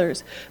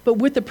fathers, but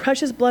with the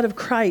precious blood of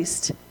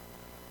Christ,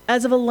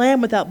 as of a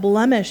lamb without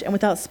blemish and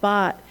without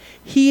spot.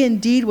 He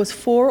indeed was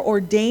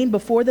foreordained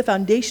before the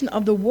foundation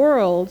of the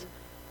world,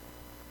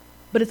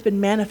 but it's been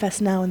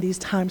manifest now in these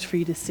times for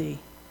you to see.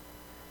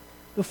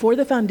 Before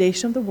the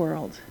foundation of the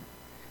world,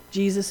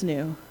 Jesus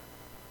knew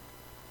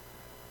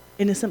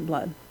innocent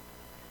blood.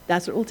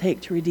 That's what it will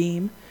take to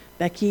redeem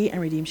Becky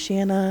and redeem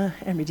Shanna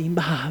and redeem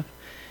Bob.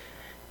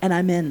 And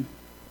I'm in.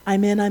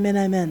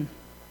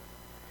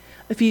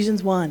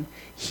 Ephesians 1,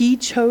 he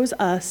chose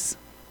us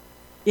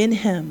in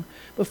him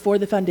before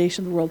the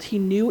foundation of the world. He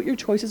knew what your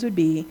choices would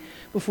be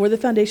before the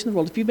foundation of the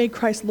world. If you made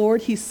Christ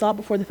Lord, he saw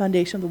before the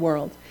foundation of the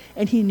world,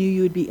 and he knew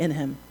you would be in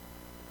him.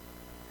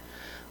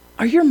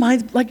 Are your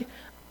minds, like,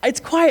 it's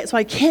quiet, so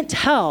I can't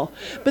tell,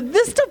 but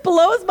this stuff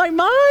blows my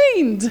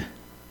mind.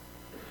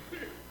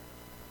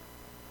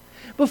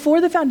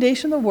 Before the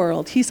foundation of the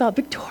world, he saw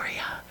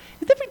Victoria.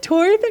 Is that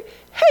Victoria?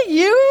 Hey,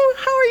 you,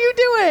 how are you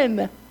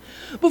doing?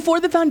 Before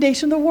the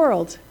foundation of the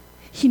world,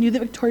 he knew that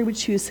Victoria would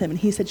choose him, and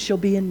he said, she'll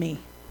be in me.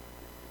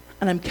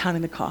 And I'm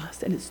counting the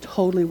cost, and it's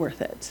totally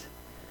worth it.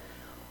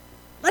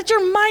 Let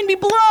your mind be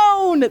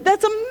blown.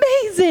 That's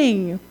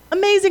amazing.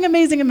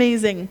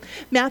 Amazing.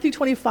 Matthew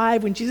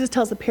 25, when Jesus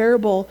tells the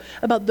parable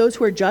about those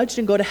who are judged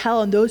and go to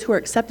hell and those who are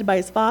accepted by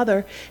his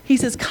Father, he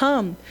says,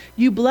 come,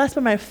 you blessed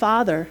by my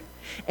Father,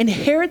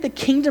 inherit the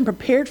kingdom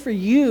prepared for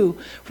you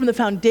from the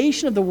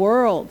foundation of the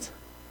world.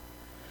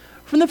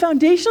 From the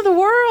foundation of the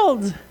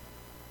world.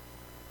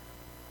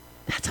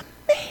 That's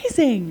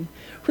amazing.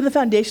 From the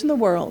foundation of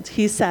the world,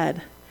 he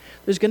said,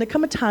 there's going to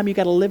come a time you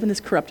got to live in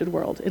this corrupted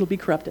world. It'll be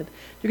corrupted.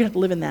 You're going to have to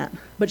live in that.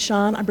 But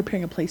Sean, I'm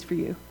preparing a place for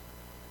you.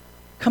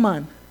 Come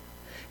on.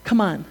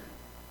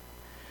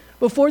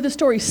 Before the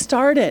story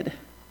started,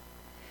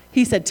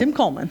 he said, Tim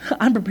Coleman,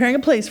 I'm preparing a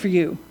place for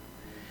you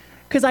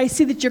because I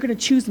see that you're going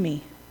to choose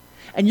me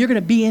and you're going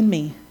to be in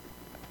me.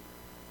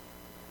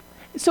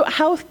 So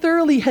how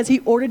thoroughly has he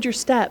ordered your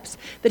steps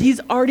that he's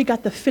already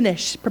got the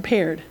finish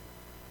prepared?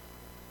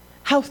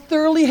 How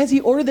thoroughly has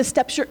he ordered the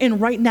steps you're in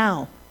right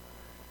now?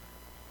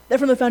 That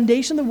from the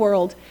foundation of the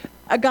world,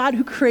 a God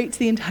who creates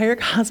the entire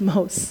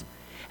cosmos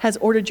has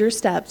ordered your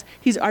steps.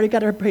 He's already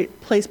got a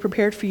place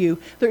prepared for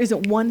you. There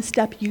isn't one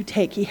step you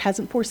take he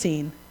hasn't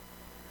foreseen.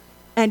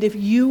 And if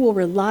you will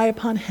rely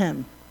upon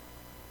him,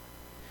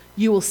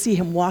 you will see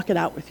him walk it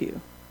out with you.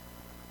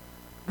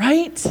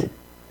 Right?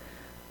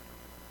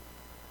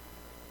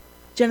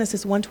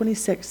 Genesis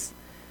 1:26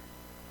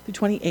 through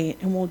 28,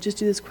 and we'll just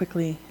do this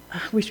quickly.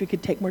 I wish we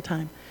could take more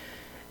time.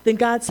 Then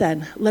God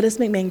said, let us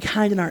make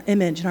mankind in our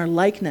image and our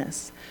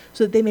likeness,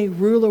 so that they may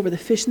rule over the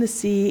fish in the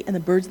sea and the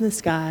birds in the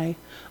sky,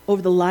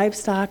 over the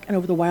livestock and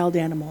over the wild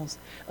animals,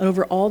 and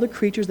over all the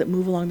creatures that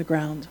move along the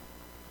ground.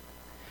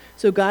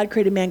 So God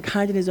created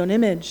mankind in his own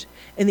image.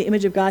 In the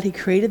image of God, he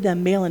created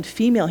them, male and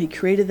female, he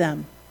created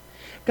them.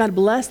 God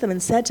blessed them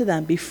and said to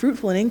them, be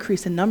fruitful and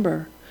increase in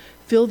number.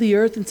 Fill the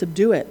earth and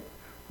subdue it.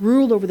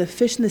 Rule over the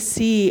fish in the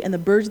sea and the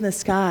birds in the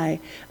sky,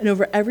 and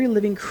over every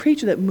living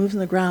creature that moves on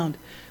the ground.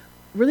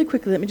 Really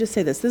quickly, let me just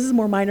say this. This is a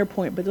more minor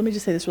point, but let me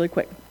just say this really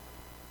quick.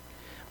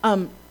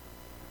 Don't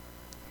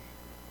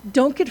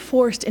get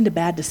forced into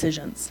bad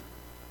decisions.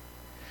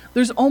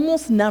 There's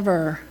almost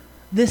never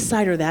this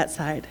side or that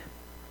side,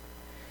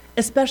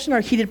 especially in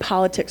our heated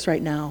politics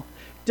right now.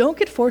 Don't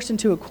get forced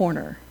into a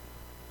corner,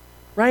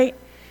 right?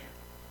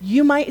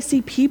 You might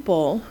see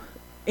people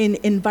in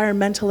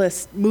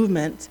environmentalist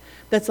movement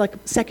that's like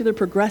secular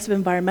progressive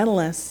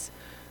environmentalists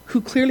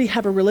who clearly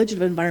have a religion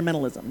of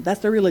environmentalism. That's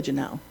their religion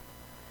now.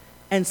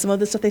 And some of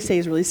the stuff they say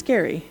is really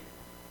scary.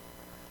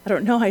 I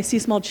don't know. I see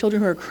small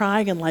children who are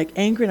crying and like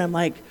angry, and I'm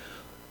like,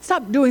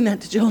 stop doing that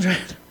to children.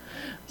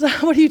 So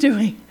what are you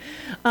doing?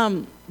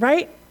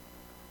 Right?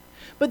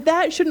 But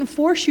that shouldn't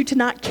force you to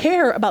not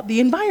care about the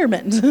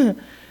environment.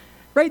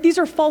 Right? These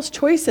are false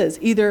choices.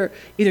 Either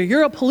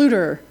you're a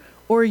polluter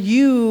or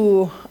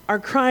you are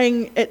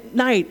crying at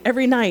night,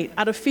 every night,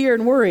 out of fear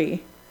and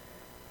worry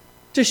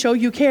to show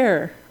you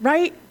care,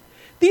 right?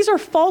 These are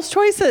false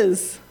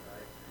choices.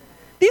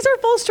 These are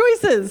false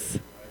choices.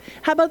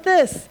 How about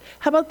this?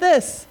 How about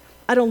this?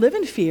 I don't live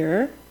in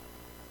fear.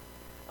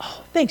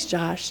 Oh, thanks,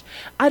 Josh.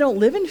 I don't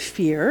live in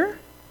fear.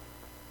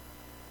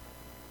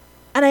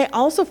 And I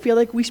also feel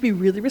like we should be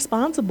really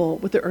responsible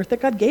with the earth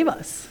that God gave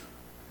us.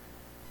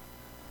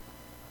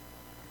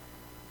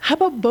 How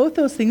about both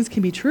those things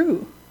can be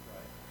true?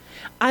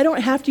 I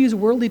don't have to use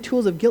worldly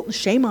tools of guilt and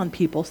shame on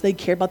people so they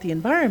care about the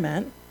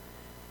environment.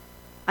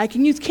 I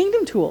can use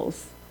kingdom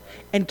tools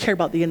and care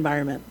about the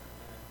environment.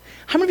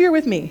 How many of you are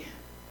with me?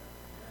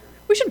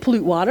 We shouldn't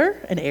pollute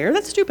water and air.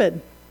 That's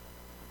stupid.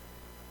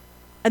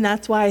 And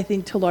that's why I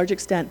think to a large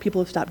extent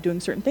people have stopped doing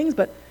certain things,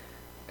 but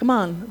come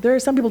on, there are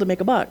some people to make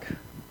a buck.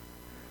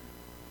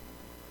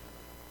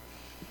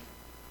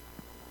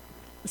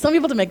 Some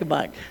people to make a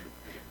buck.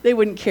 They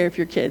wouldn't care if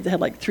your kids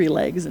had like 3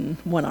 legs and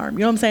 1 arm. You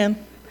know what I'm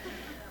saying?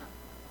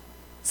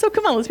 So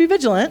come on, let's be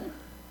vigilant.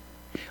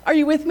 Are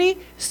you with me?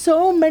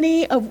 So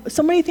many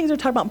things we're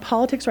talking about in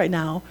politics right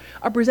now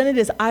are presented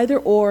as either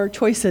or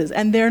choices,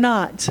 and they're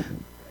not.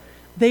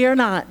 They are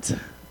not.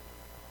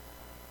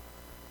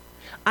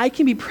 I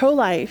can be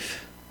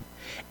pro-life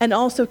and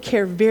also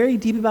care very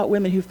deep about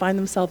women who find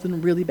themselves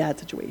in really bad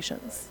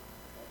situations.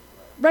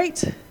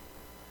 Right?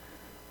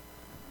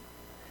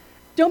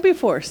 Don't be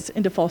forced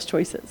into false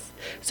choices.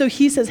 So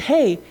he says,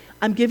 hey,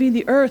 I'm giving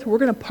the earth, we're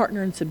going to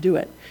partner and subdue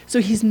it. So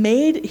he's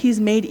made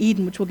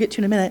Eden, which we'll get to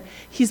in a minute.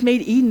 He's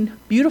made Eden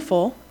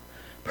beautiful,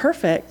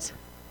 perfect,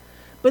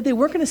 but they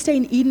weren't going to stay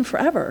in Eden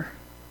forever.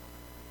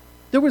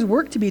 There was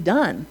work to be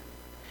done.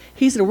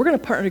 He said, we're going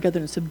to partner together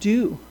and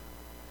subdue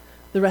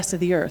the rest of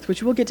the earth,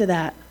 which we'll get to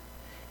that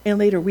in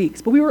later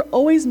weeks. But we were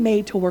always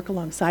made to work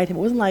alongside him.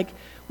 It wasn't like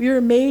we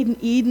were made in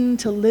Eden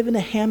to live in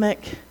a hammock,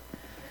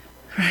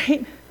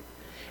 right?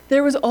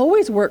 There was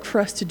always work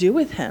for us to do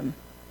with him.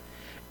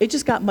 It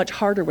just got much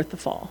harder with the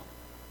fall.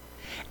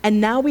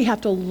 And now we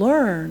have to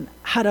learn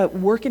how to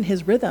work in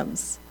his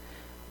rhythms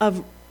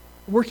of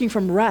working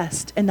from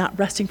rest and not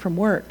resting from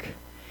work.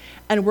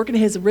 And working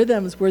in his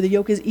rhythms where the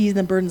yoke is easy and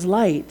the burden's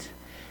light,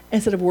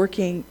 instead of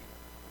working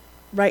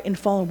right in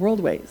fallen world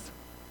ways,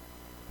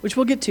 which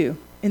we'll get to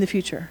in the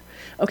future.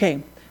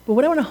 Okay, but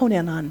what I want to hone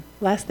in on,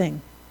 last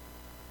thing,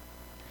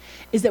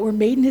 is that we're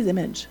made in his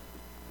image.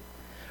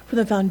 From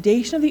the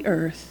foundation of the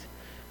earth,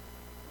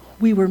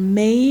 we were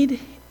made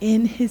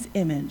in his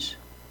image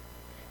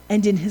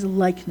and in his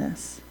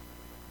likeness,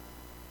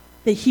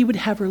 that he would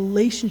have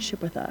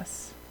relationship with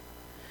us.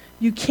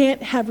 You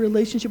can't have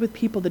relationship with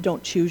people that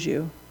don't choose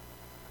you.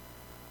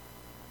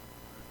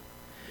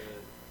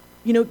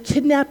 You know,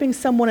 kidnapping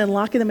someone and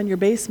locking them in your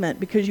basement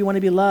because you want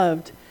to be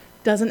loved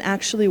doesn't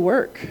actually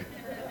work.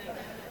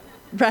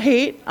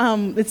 Right?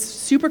 It's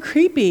super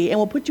creepy and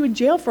will put you in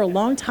jail for a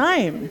long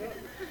time.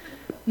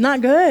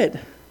 Not good.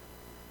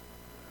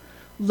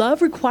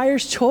 Love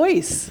requires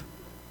choice.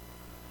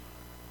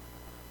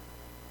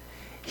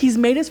 He's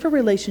made us for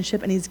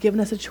relationship, and he's given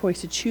us a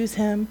choice to choose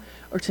him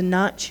or to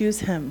not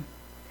choose him.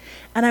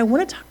 And I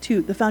want to talk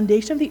to the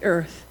foundation of the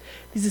earth.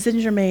 These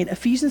decisions are made.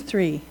 Ephesians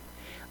 3.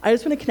 I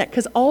just want to connect,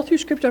 because all through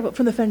Scripture,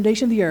 from the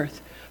foundation of the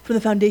earth, from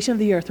the foundation of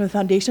the earth, from the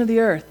foundation of the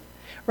earth,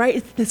 right?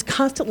 It's this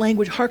constant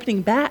language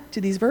hearkening back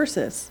to these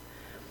verses.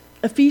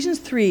 Ephesians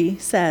 3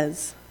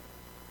 says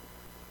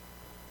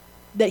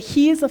that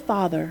he is the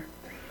Father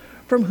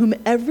from whom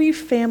every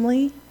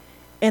family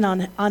and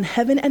on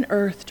heaven and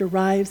earth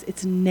derives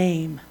its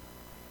name.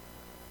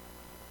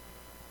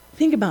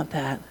 Think about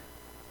that.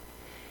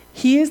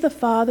 He is the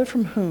Father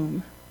from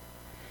whom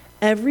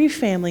every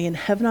family in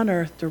heaven and on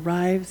earth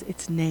derives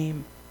its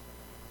name.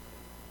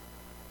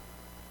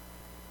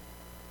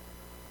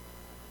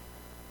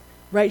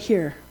 Right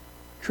here,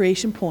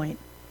 creation point,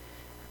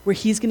 where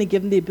he's going to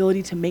give them the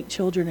ability to make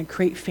children and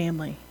create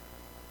family.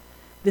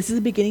 This is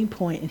the beginning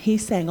point, and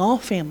he's saying all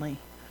family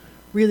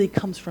really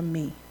comes from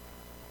me.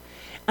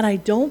 And I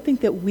don't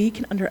think that we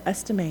can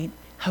underestimate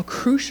how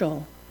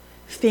crucial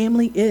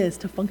family is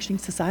to functioning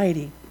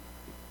society.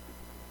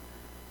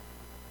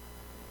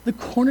 The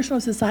cornerstone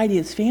of society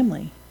is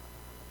family.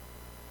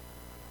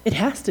 It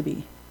has to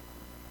be.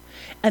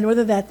 And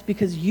whether that's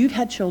because you've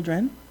had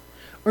children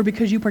or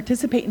because you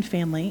participate in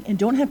family and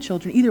don't have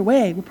children, either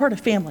way, we're part of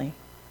family,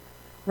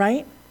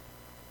 right?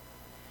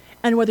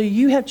 And whether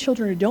you have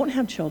children or don't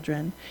have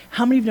children,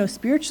 how many of you know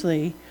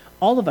spiritually,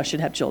 all of us should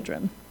have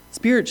children,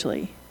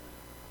 spiritually?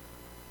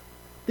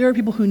 There are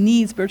people who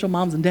need spiritual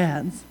moms and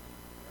dads.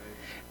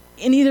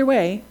 In either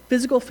way,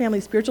 physical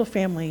family, spiritual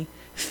family,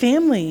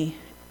 family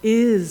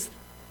is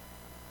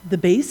the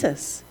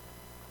basis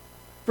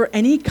for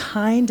any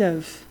kind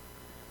of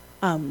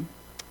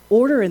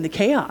order in the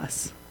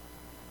chaos.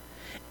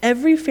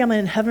 Every family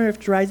in heaven and earth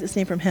derives its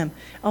name from him.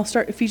 I'll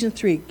start Ephesians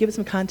 3, give it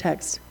some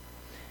context.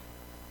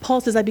 Paul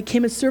says, I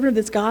became a servant of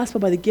this gospel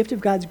by the gift of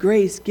God's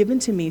grace given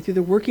to me through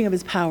the working of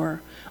his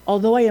power.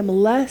 Although I am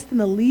less than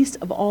the least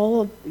of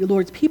all of the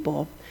Lord's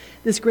people,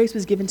 this grace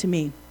was given to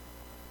me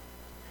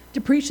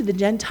to preach to the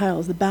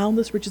Gentiles the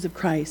boundless riches of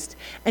Christ,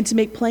 and to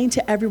make plain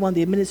to everyone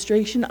the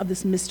administration of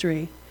this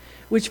mystery,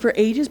 which for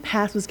ages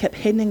past was kept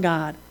hidden in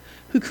God,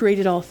 who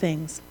created all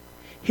things.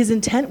 His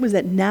intent was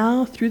that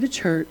now, through the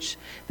church,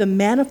 the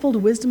manifold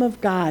wisdom of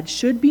God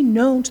should be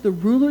known to the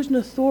rulers and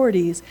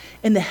authorities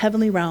in the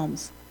heavenly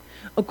realms,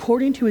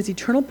 according to his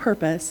eternal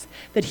purpose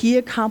that he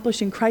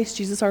accomplished in Christ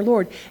Jesus our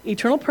Lord.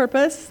 Eternal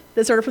purpose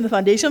that started from the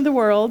foundation of the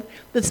world,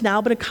 that's now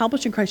been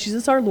accomplished in Christ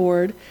Jesus our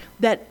Lord,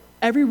 that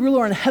every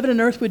ruler on heaven and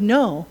earth would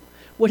know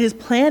what his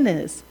plan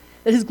is,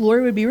 that his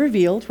glory would be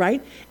revealed,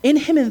 right? In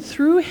him and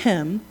through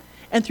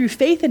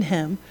faith in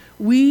him,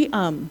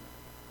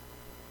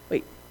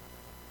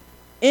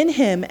 in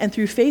him and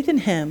through faith in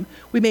him,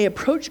 we may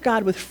approach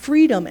God with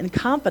freedom and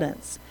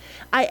confidence.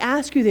 I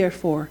ask you,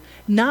 therefore,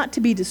 not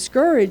to be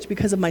discouraged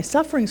because of my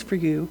sufferings for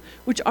you,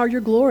 which are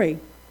your glory.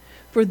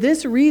 For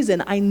this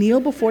reason, I kneel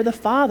before the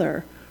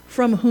Father,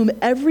 from whom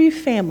every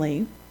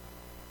family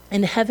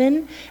in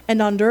heaven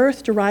and on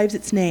earth derives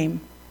its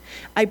name.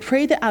 I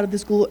pray that out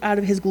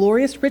of his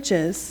glorious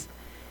riches,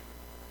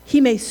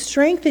 he may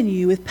strengthen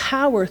you with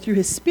power through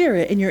his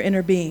Spirit in your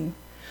inner being,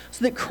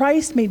 so that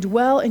Christ may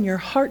dwell in your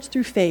hearts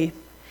through faith.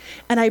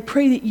 And I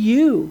pray that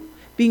you,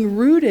 being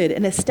rooted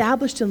and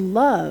established in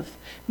love,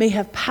 may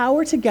have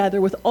power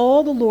together with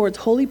all the Lord's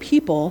holy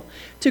people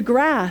to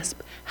grasp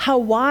how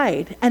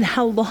wide and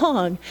how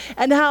long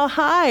and how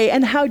high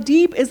and how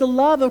deep is the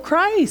love of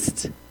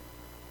Christ.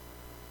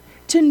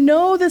 To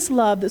know this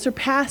love that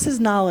surpasses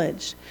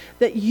knowledge,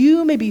 that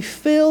you may be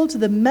filled to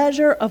the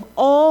measure of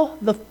all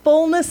the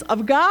fullness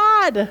of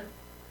God.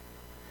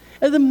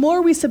 And the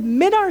more we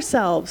submit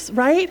ourselves,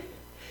 right,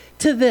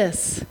 to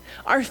this,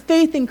 our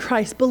faith in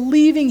Christ,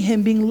 believing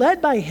him, being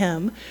led by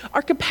him,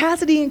 our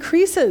capacity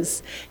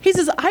increases. He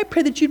says, I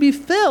pray that you be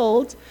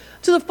filled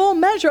to the full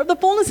measure of the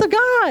fullness of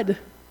God.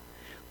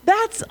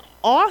 That's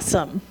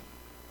awesome.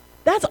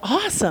 That's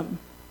awesome.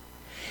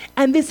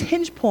 And this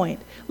hinge point,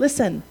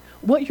 listen,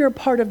 what you're a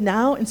part of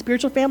now in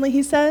spiritual family,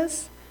 he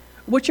says,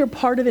 what you're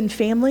part of in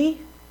family,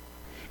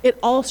 it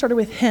all started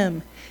with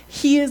him.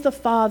 He is the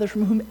Father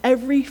from whom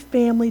every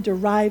family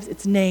derives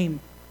its name.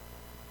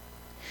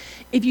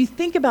 If you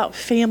think about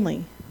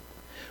family,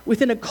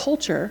 within a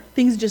culture,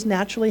 things just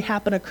naturally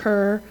happen,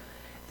 occur,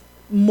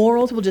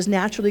 morals will just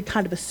naturally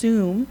kind of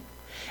assume.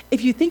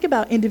 If you think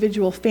about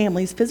individual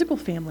families, physical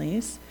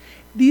families,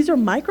 these are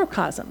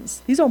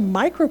microcosms. These are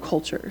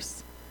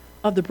microcultures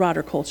of the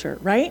broader culture,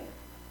 right?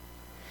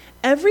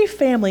 Every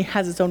family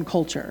has its own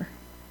culture.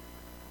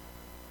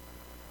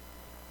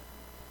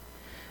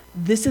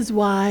 This is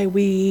why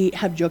we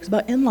have jokes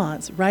about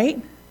in-laws,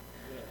 right?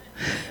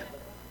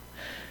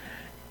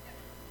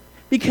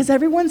 Because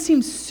everyone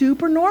seems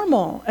super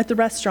normal at the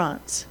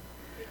restaurant.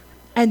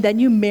 And then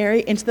you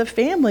marry into the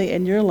family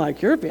and you're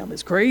like, your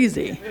family's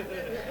crazy.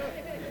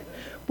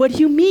 What do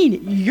you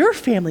mean your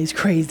family's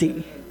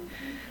crazy?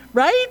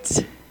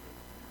 Right?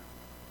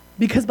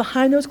 Because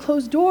behind those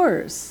closed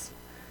doors,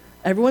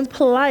 everyone's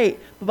polite,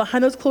 but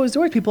behind those closed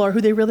doors, people are who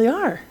they really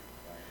are,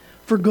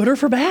 for good or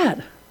for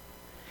bad.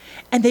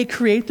 And they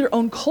create their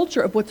own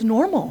culture of what's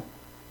normal.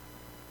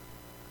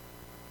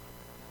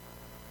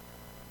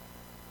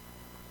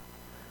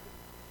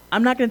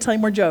 I'm not going to tell you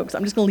more jokes.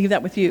 I'm just going to leave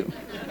that with you.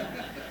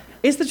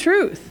 It's the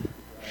truth.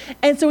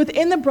 And so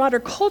within the broader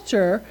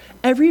culture,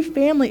 every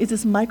family is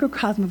this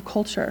microcosm of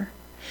culture.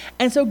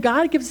 And so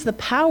God gives us the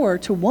power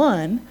to,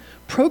 one,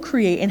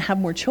 procreate and have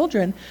more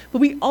children, but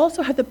we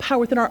also have the power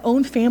within our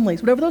own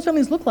families, whatever those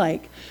families look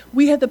like,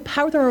 we have the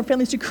power within our own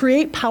families to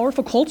create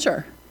powerful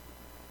culture.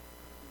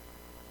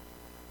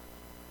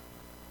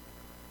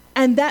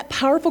 And that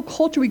powerful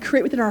culture we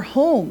create within our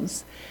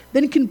homes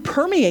then can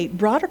permeate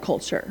broader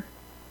culture.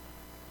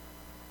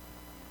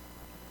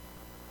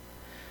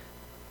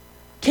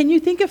 Can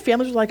you think of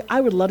families who are like, I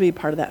would love to be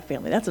part of that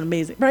family? That's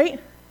amazing, right?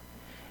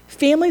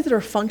 Families that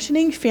are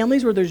functioning,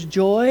 families where there's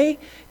joy,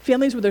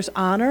 families where there's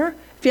honor,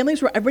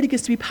 families where everybody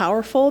gets to be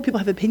powerful, people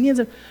have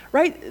opinions,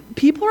 right?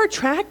 People are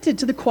attracted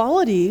to the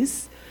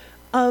qualities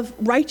of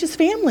righteous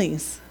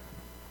families.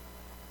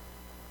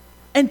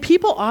 And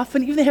people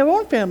often, even if they have their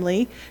own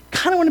family,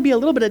 kind of want to be a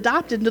little bit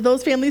adopted into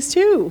those families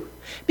too.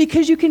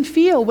 Because you can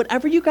feel,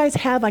 whatever you guys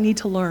have, I need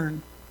to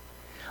learn.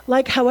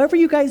 Like, however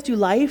you guys do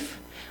life,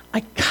 I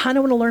kind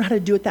of want to learn how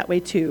to do it that way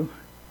too.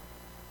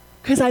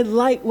 Because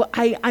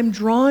I'm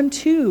drawn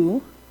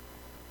to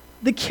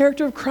the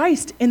character of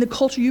Christ in the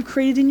culture you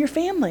created in your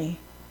family.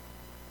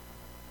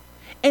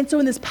 And so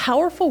in this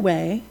powerful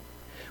way,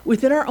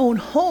 within our own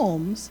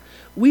homes,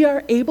 we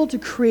are able to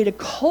create a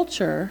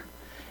culture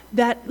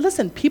that,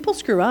 listen, people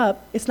screw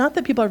up. It's not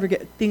that people ever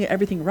get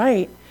everything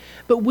right.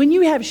 But when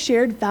you have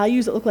shared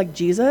values that look like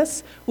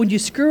Jesus, when you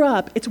screw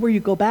up, it's where you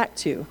go back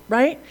to,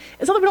 right?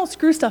 It's not that we don't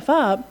screw stuff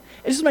up.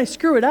 It's just when I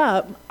screw it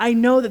up, I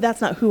know that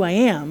that's not who I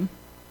am.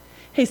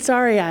 Hey,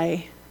 sorry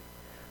I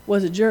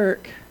was a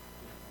jerk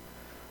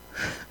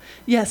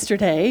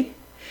yesterday.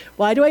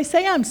 Why do I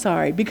say I'm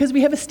sorry? Because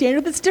we have a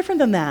standard that's different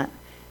than that.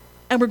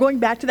 And we're going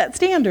back to that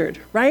standard,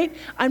 right?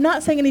 I'm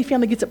not saying any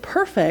family gets it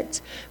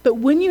perfect, but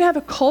when you have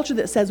a culture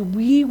that says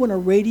we want to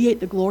radiate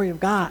the glory of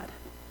God,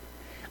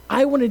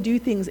 I want to do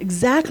things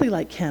exactly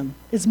like him,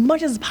 as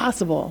much as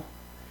possible,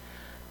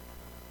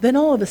 then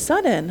all of a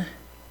sudden,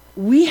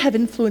 we have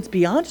influence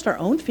beyond just our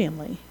own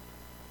family.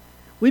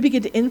 We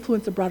begin to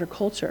influence the broader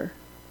culture,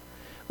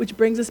 which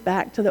brings us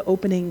back to the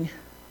opening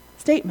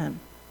statement.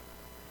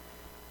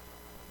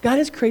 God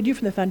has created you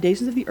from the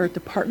foundations of the earth to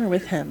partner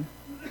with him.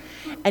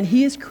 And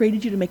he has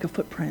created you to make a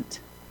footprint.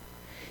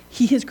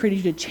 He has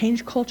created you to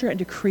change culture and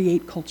to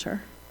create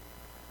culture.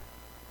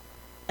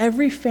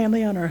 Every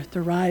family on earth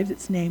derives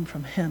its name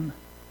from him.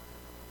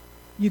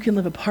 You can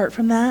live apart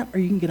from that, or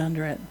you can get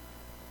under it.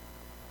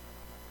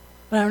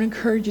 But I want to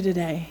encourage you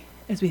today,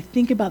 as we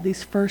think about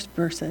these first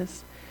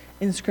verses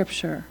in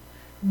Scripture,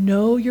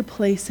 know your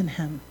place in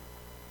him.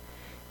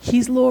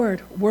 He's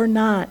Lord, we're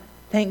not,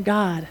 thank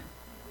God.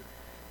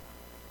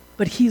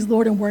 But he's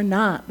Lord and we're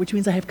not, which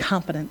means I have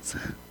confidence.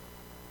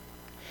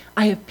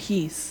 I have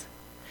peace.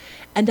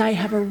 And I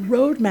have a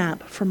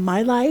roadmap for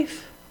my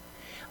life.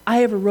 I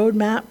have a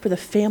roadmap for the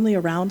family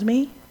around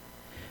me.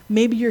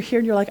 Maybe you're here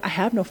and you're like, I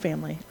have no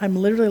family. I'm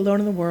literally alone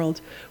in the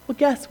world. Well,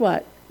 guess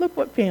what? Look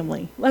what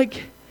family.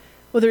 Like,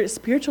 whether it's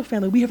spiritual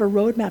family, we have a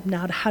roadmap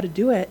now to how to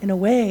do it in a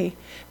way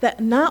that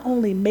not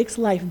only makes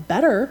life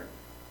better,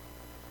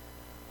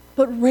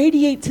 but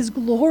radiates his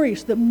glory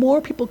so that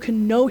more people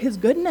can know his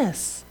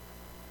goodness.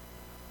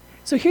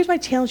 So here's my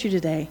challenge to you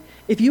today.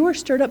 If you are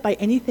stirred up by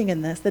anything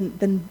in this,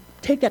 then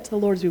take that to the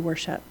Lord as we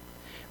worship.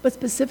 But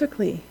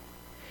specifically,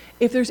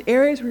 if there's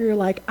areas where you're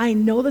like, I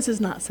know this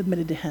is not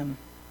submitted to him,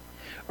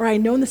 or I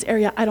know in this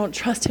area I don't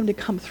trust him to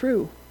come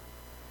through,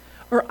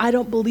 or I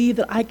don't believe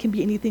that I can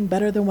be anything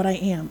better than what I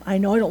am. I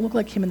know I don't look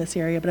like him in this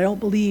area, but I don't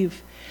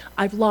believe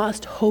I've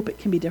lost hope it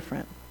can be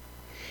different.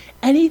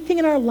 Anything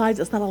in our lives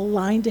that's not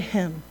aligned to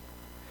him,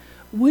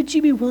 would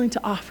you be willing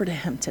to offer to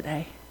him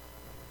today?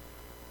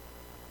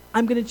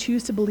 I'm going to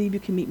choose to believe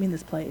you can meet me in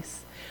this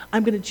place.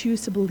 I'm going to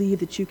choose to believe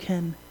that you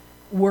can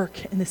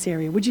work in this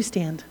area. Would you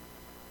stand?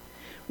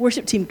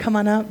 Worship team, come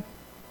on up.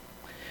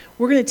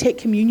 We're going to take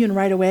communion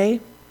right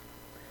away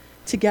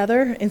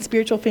together in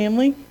spiritual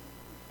family.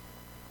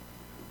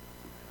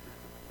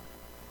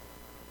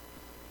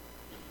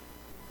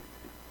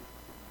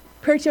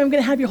 Prayer team, I'm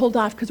going to have you hold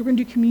off because we're going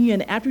to do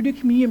communion. After we do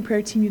communion,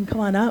 prayer team, you can come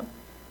on up.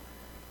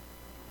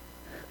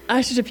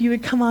 Ushers, if you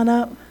would come on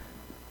up.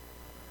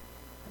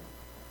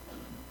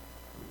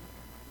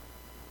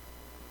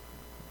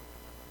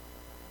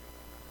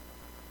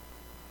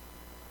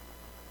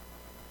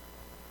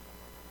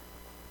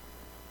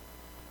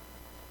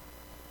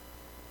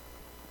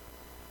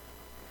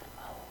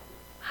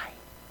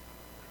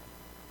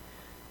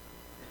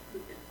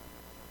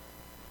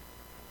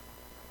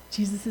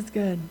 Jesus is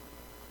good.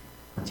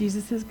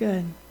 Jesus is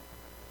good.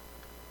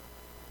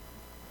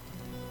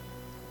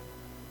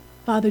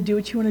 Father, do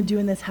what you want to do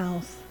in this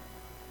house.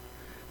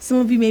 Some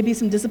of you, maybe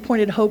some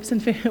disappointed hopes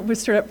and were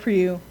stirred up for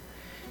you.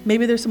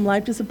 Maybe there's some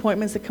life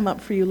disappointments that come up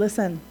for you.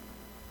 Listen,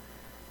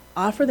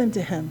 offer them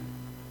to him.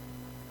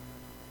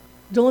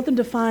 Don't let them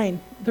define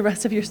the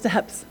rest of your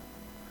steps.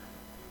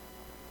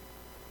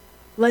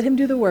 Let him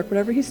do the work.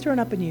 Whatever he's stirring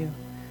up in you,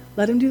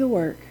 let him do the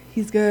work.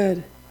 He's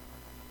good.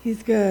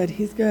 He's good.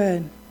 He's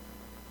good.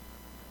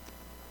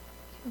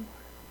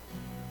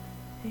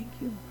 Thank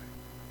you, Lord.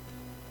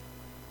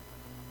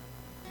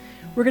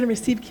 We're going to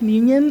receive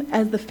communion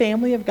as the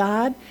family of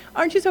God.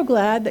 Aren't you so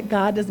glad that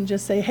God doesn't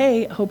just say,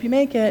 hey, hope you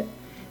make it?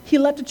 He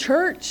left a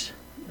church.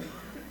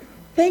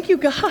 Thank you,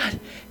 God.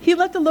 He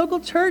left a local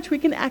church. We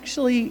can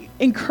actually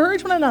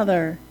encourage one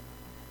another,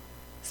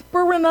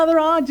 spur one another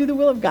on, do the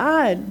will of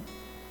God.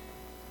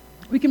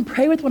 We can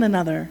pray with one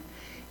another.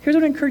 Here's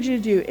what I encourage you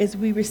to do is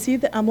we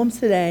receive the emblems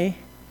today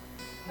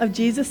of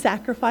Jesus'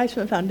 sacrifice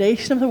from the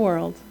foundation of the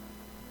world.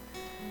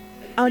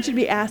 I want you to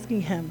be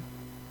asking him,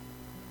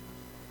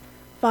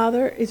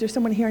 Father, is there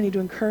someone here I need to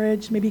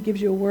encourage? Maybe he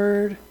gives you a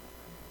word.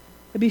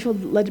 Maybe you feel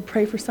led to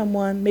pray for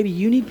someone. Maybe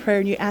you need prayer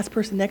and you ask the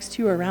person next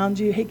to you or around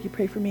you, hey, can you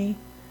pray for me?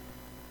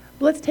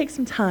 But let's take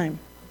some time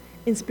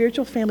in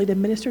spiritual family to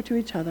minister to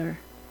each other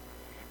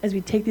as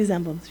we take these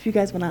emblems. If you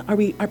guys want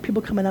to, are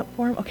people coming up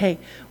for them? Okay,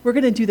 we're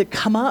going to do the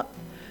come up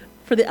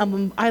for the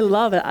emblem. I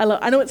love it.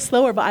 I know it's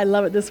slower, but I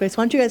love it this way. So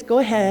why don't you guys go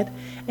ahead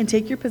and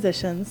take your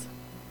positions.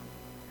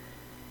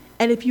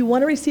 And if you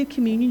want to receive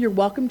communion, you're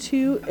welcome to.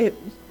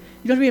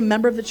 You don't have to be a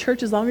member of the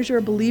church as long as you're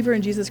a believer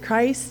in Jesus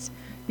Christ.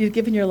 You've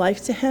given your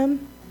life to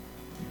him.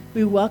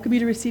 We welcome you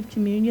to receive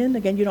communion.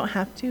 Again, you don't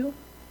have to.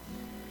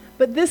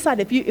 But this side,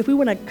 if we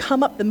want to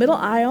come up the middle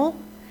aisle,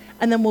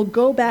 and then we'll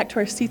go back to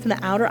our seats in the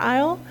outer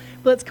aisle,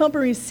 but let's come up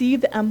and receive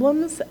the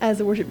emblems as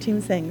the worship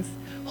team sings.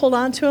 Hold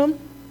on to them.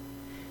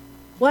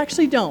 Well,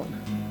 actually,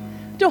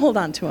 don't. Don't hold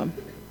on to them.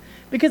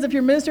 Because if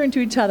you're ministering to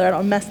each other, I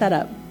don't mess that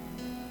up.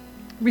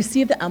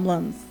 Receive the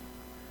emblems.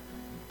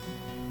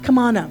 Come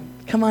on up.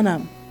 Come on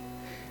up.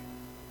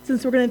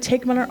 Since we're going to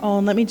take them on our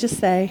own, let me just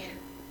say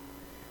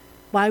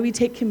why we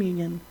take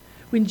communion.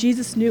 when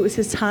Jesus knew it was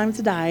his time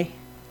to die,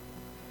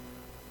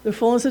 the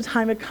fullness of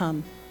time had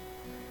come,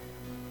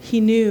 he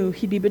knew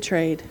he'd be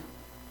betrayed.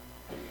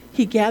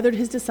 He gathered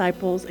his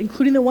disciples,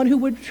 including the one who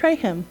would betray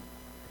him,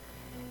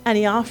 and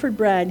he offered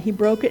bread. He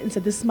broke it and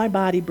said, "This is my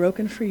body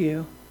broken for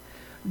you.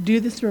 Do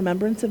this in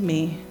remembrance of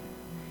me."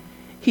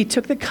 He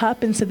took the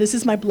cup and said, "This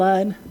is my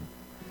blood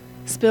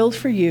spilled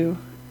for you.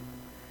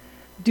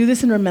 Do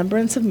this in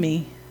remembrance of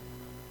me."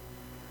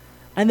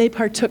 And they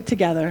partook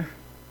together.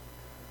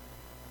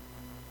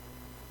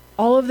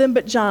 All of them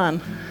but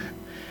John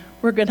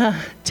were going to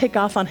take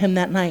off on him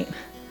that night.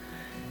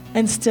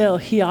 And still,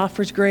 he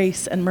offers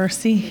grace and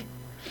mercy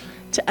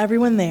to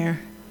everyone there.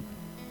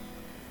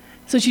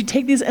 So as you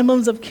take these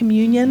emblems of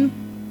communion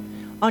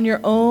on your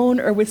own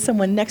or with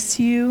someone next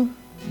to you,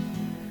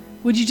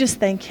 would you just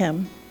thank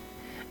him?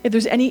 If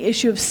there's any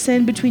issue of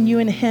sin between you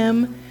and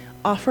him,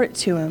 offer it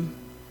to him.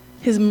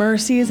 His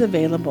mercy is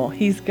available.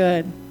 He's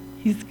good.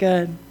 He's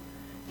good.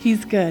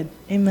 He's good.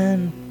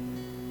 Amen.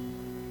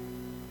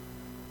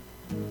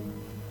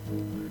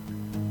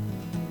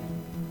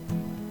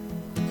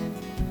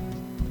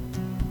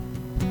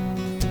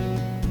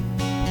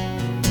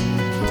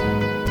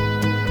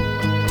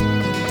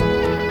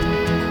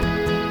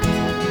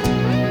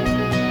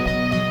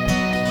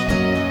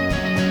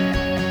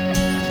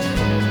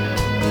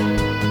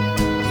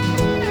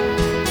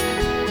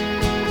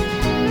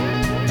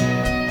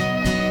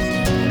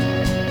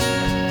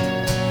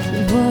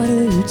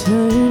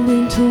 Turned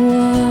into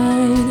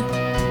wine.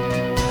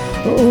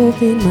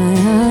 Open my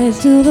eyes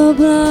to the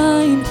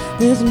blind.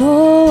 There's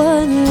no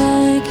one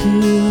like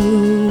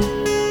you,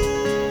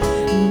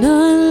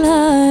 none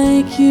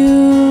like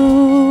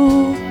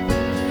you.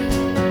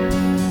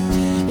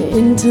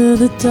 Into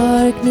the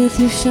darkness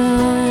you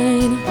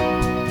shine.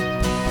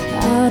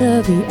 Out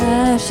of the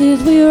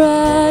ashes we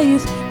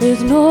rise.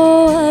 There's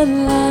no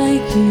one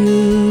like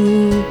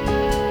you,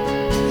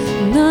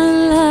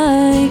 none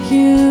like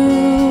you.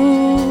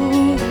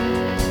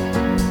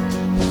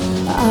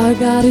 Our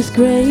God is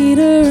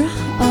greater,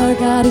 our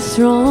God is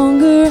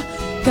stronger.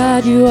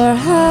 God, you are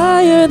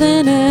higher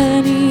than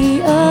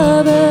any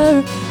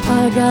other.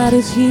 Our God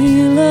is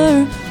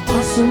healer,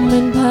 awesome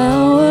in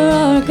power.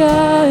 Our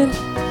God,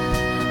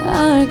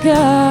 our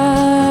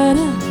God.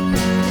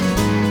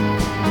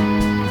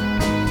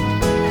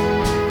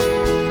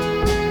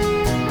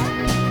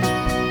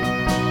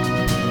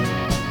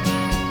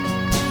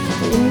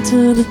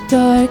 Into the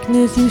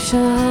darkness you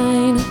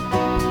shine.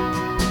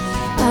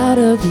 Out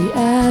of the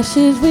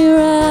ashes we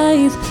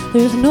rise.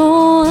 There's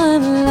no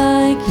one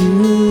like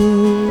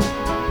you,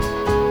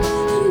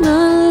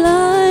 none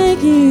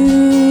like you.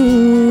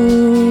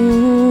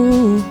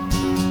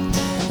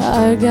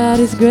 Our God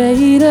is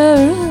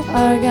greater,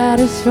 our God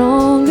is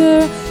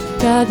stronger.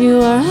 God,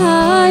 you are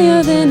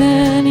higher than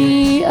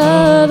any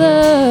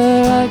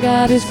other. Our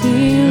God is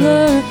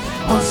healer,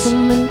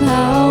 awesome in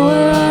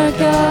power. Our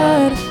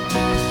God,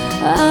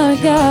 our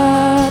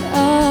God,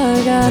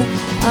 our God.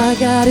 Our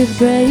God is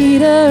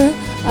greater,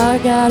 our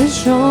God is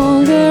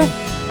stronger.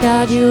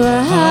 God, you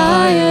are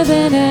higher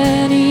than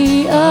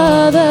any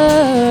other.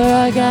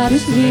 Our God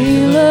is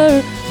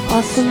healer,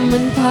 awesome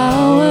in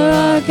power.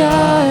 Our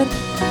God,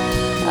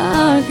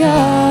 our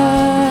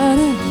God.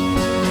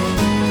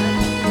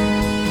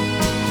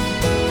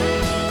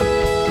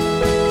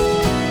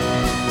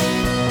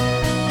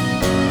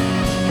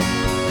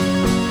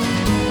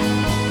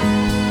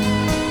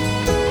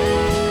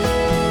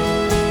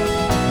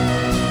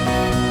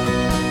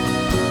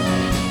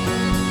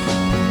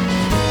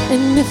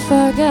 And if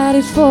our God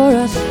is for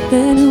us,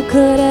 then who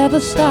could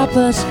ever stop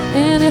us?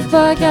 And if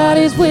our God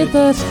is with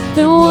us,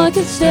 then what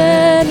can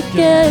stand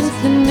against?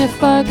 And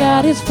if our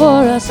God is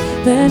for us,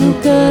 then who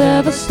could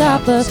ever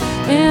stop us?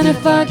 And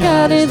if our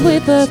God is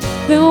with us,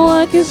 then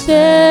what can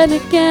stand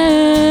against?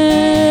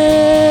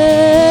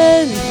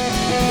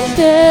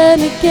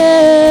 Stand against?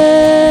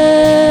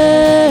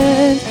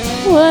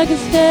 What can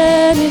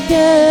stand against?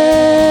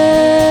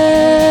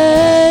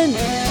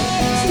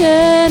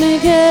 Stand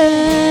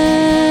against?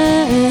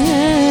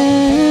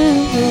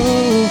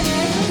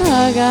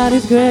 Our God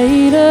is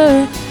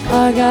greater,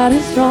 our God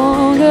is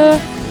stronger.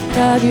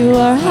 God, you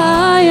are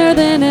higher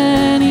than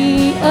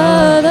any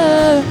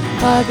other.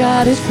 Our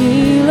God is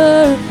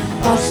healer,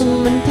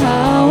 awesome in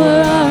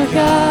power. Our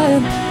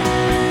God,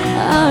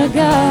 our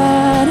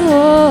God.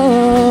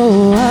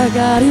 Oh, our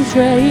God is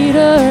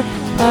greater,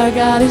 our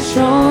God is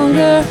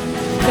stronger.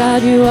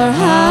 God, you are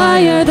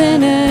higher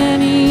than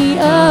any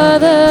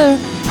other.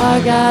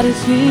 Our God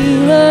is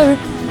healer,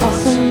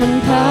 awesome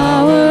in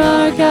power.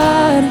 Our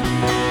God,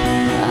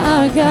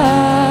 our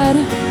God.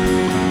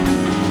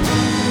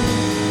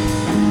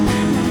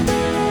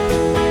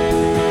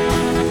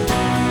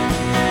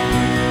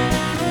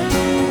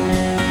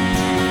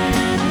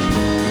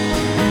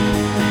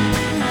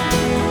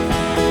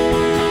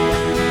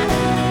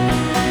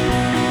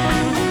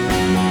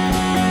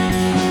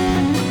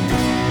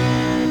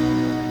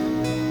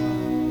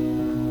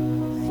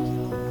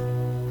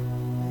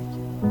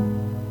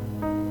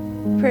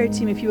 Prayer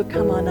team, if you would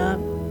come on up.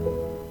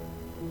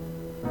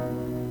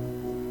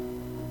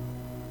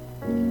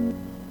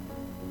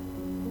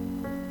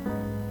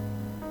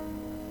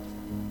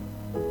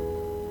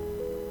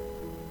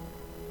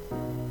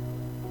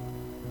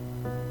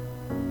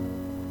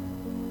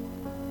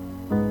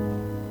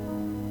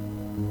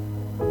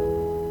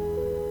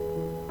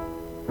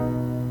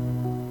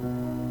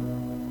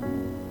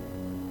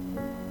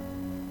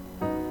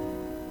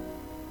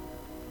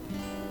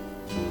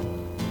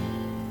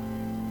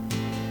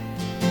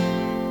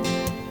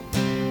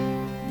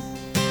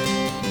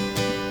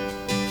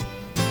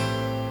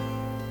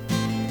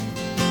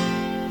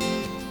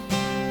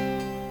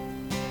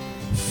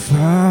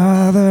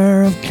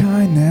 Father of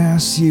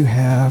kindness, you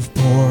have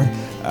poured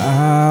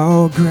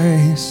out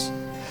grace.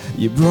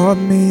 You brought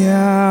me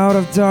out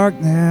of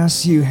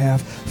darkness, you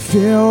have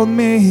filled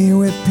me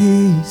with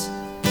peace.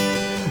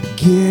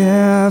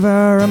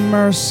 Giver of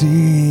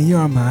mercy,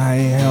 you're my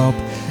help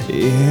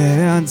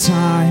in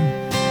time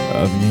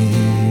of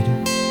need.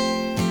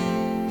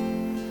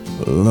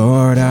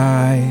 Lord,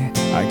 I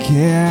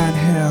can't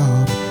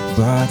help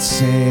but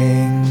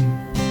sing.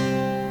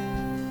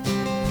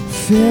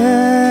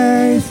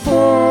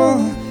 Faithful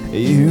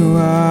you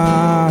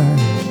are,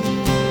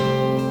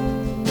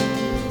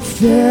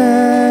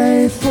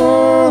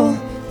 faithful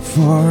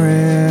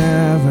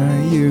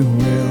forever you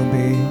will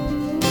be.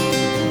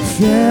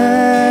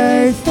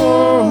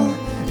 Faithful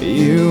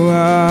you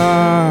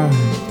are.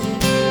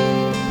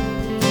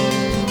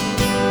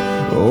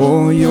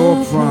 Oh,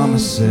 your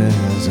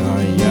promises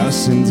are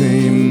yes and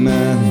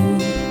amen.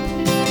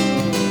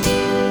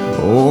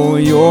 Oh,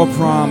 your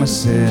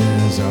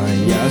promises are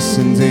yes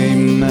and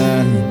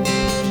amen.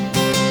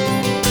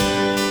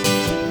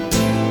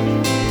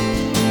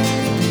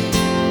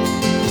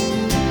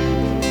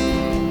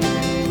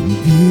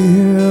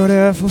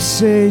 Beautiful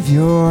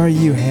Savior,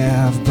 you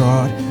have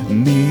brought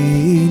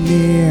me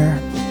near.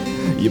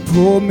 You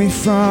pulled me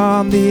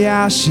from the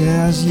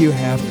ashes, you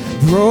have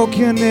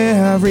broken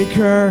every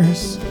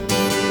curse.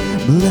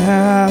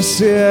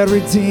 Blessed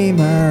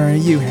Redeemer,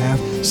 you have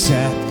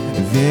set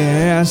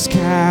this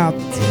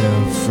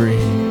captive free.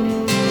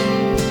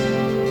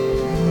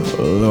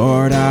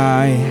 Lord,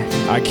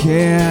 I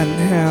can't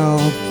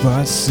help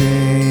but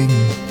sing.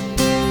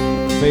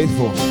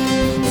 Faithful,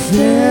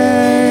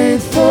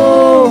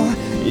 faithful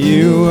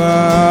you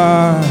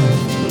are,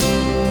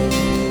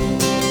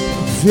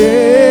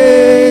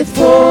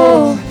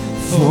 faithful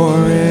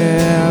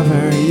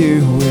forever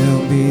you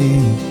will be.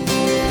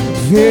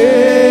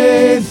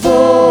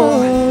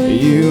 Faithful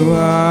you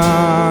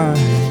are.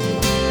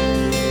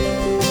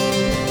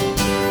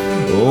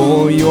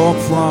 Oh, your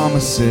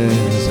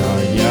promises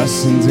are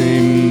yes and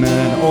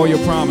amen. Oh, your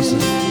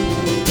promises.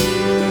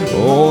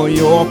 Oh,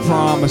 your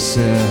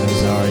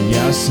promises are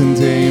yes and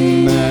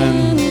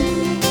amen.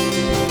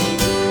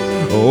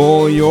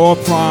 Oh, your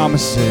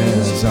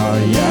promises are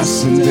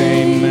yes and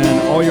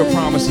amen. Oh, your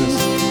promises.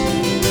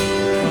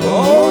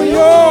 Oh,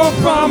 your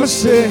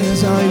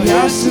promises are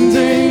yes and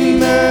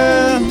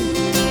amen.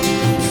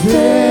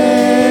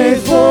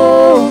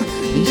 Faithful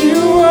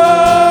you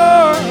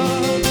are,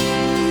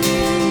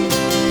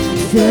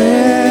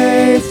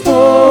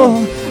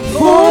 faithful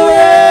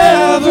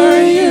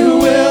forever you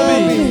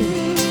will be.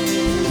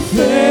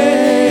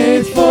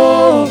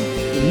 Faithful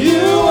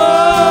you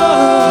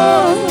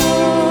are.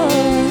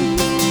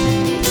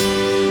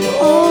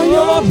 Oh,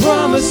 your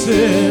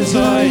promises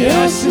are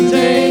yes and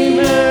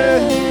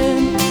amen.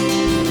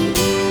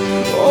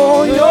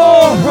 Oh,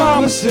 your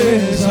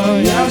promises are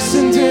yes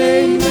and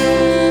amen.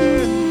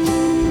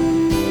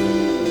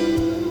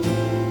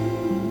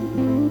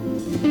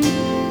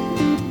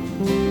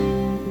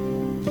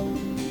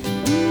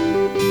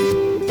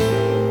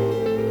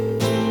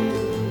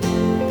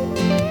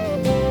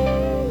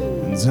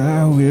 And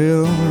I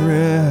will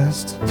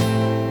rest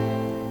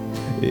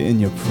in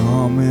your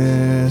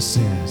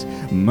promises.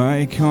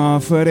 My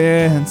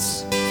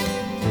confidence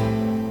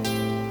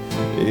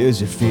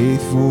is your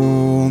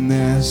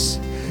faithfulness,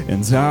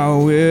 and I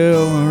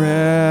will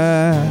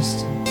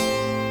rest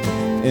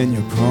in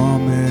your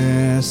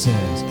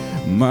promises.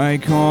 My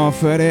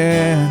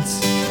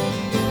confidence,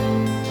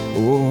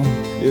 oh,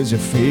 is your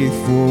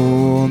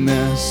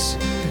faithfulness,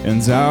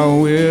 and I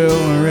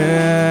will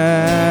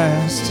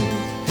rest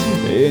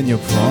in your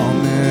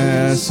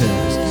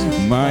promises.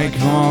 My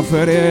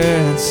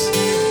confidence,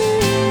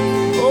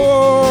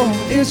 oh,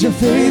 is your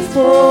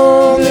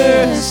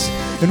faithfulness,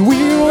 and we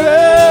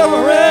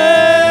will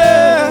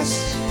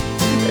rest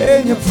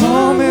in your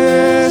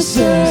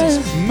promises.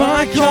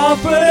 My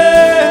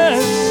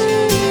confidence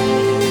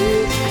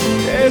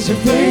is your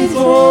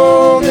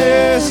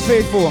faithfulness.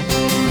 Faithful,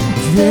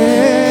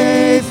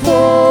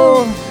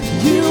 faithful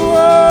you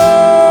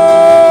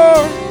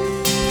are,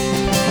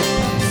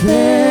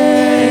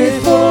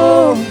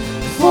 faithful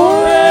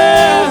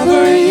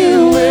forever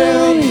you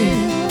will be.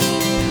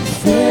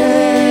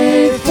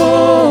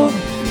 Faithful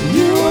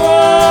you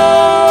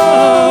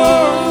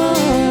are.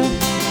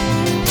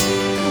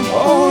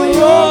 All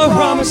your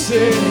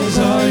promises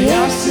are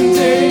yes and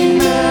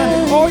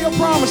amen. All your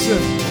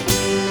promises.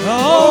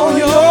 All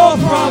your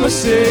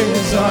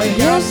promises are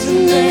yes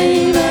and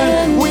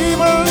amen. We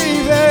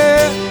believe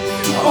it.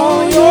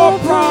 All your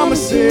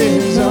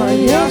promises are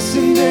yes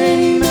and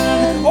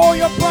amen. All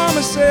your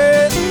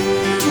promises.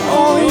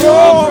 All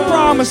your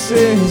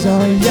promises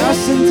are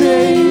yes and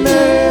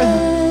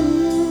amen.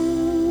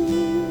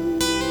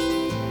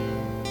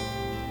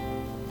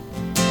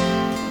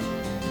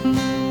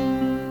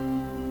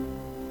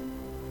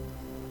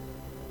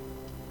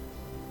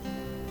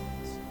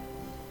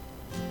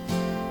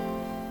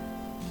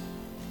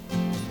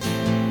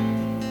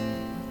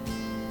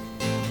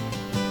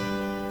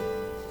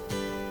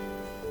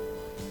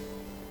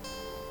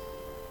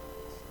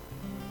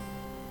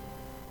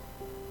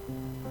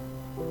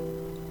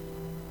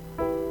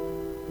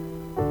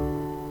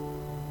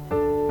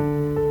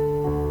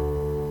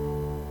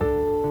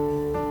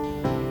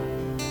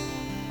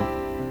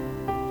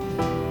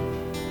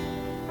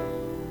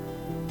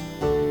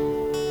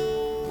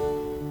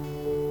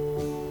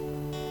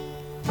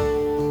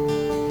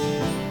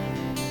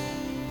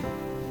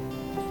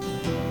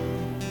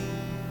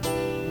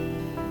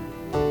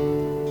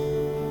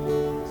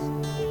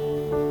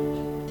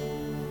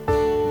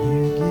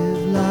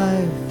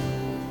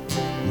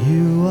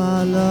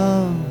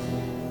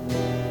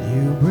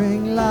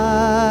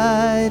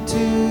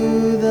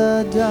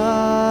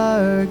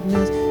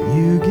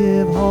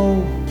 give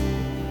hope,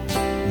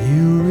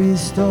 you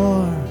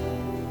restore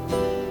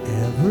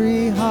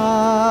every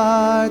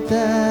heart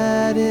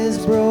that is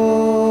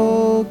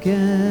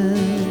broken.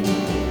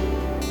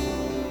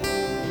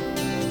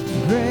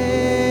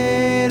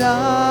 Great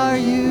are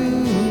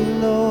you,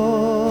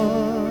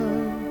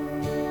 Lord.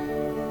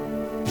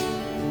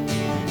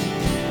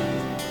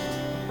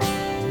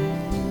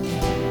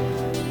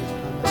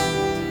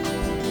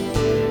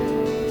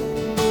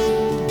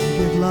 You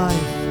give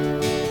life.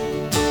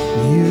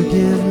 You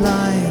give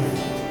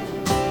life.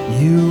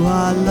 You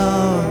are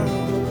love.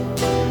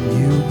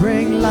 You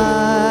bring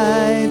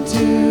light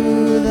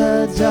to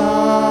the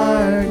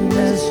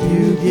darkness.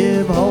 You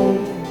give hope.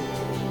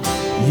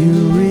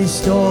 You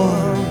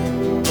restore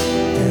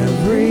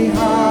every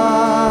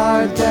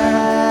heart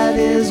that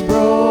is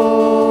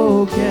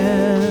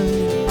broken.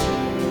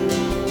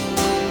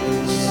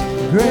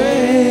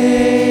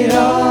 Great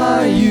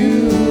are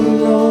you,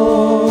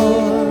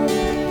 Lord.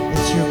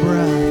 It's your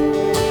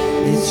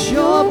breath. It's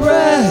your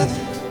breath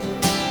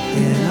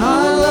in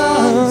our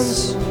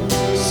lungs.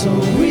 So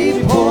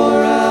we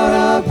pour out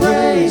our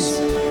praise.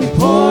 We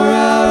pour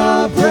out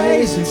our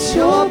praise. It's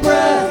your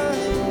breath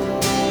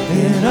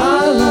in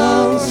our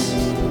lungs.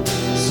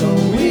 So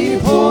we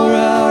pour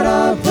out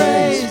our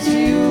praise to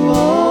you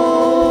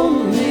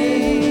only.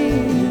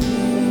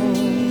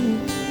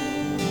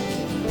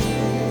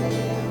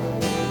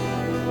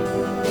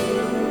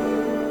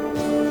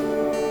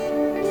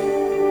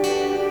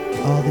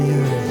 All the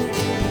earth.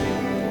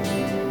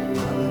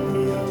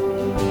 Hallelujah.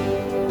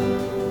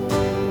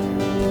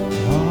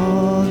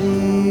 All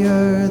the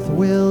earth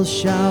will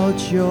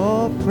shout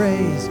your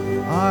praise.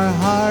 Our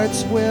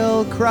hearts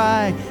will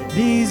cry.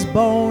 These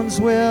bones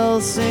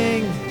will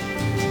sing.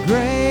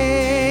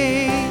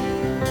 Great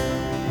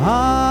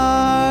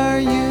are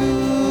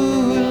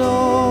you,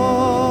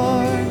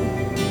 Lord.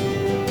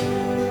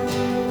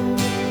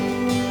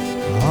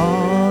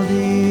 All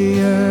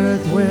the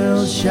earth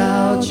will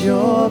shout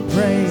your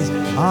praise.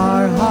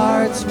 Our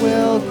hearts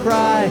will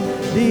cry.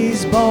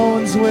 These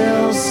bones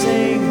will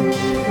sing.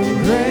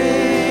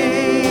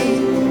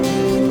 Great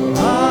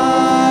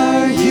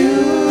are you,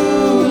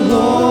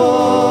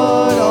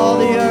 Lord. All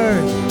the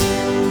earth.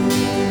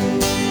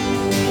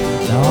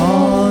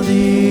 All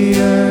the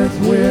earth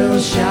will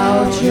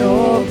shout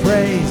your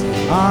praise.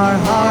 Our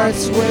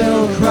hearts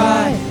will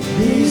cry.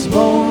 These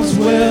bones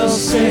will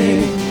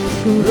sing.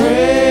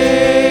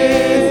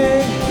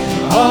 Great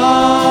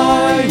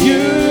are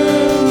you,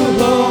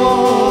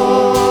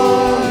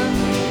 Lord.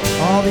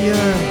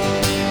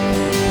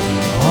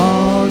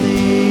 All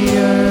the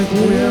earth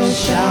will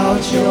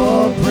shout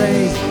your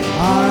praise.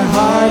 Our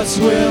hearts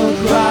will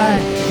cry.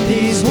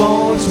 These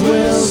bones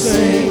will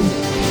sing.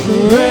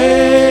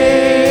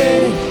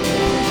 Great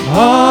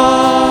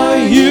are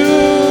you,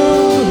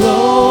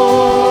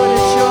 Lord.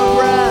 It's your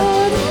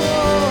breath.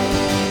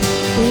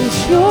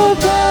 It's your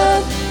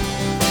breath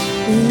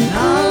in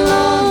our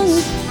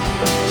lungs.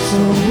 So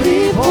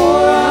we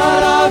pour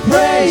out our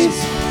praise.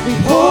 We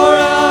pour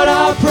out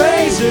our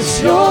praise.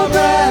 It's your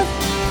breath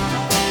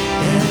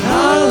in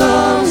our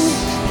lungs.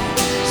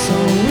 So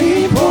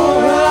we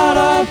pour out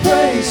our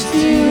praise to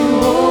you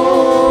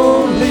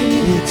only.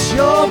 It's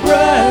your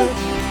breath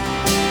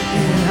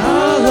in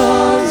our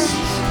lungs.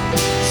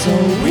 So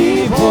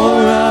we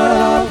pour out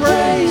our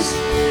praise.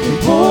 We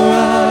pour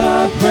out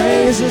our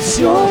praise. It's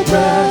your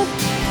breath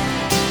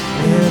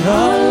in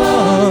our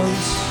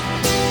lungs.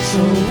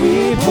 So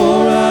we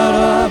pour out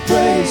our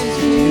praise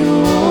to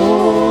you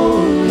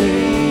only.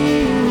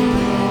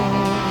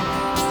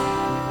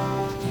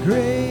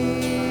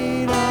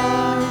 Great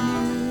are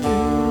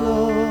you,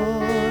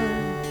 Lord.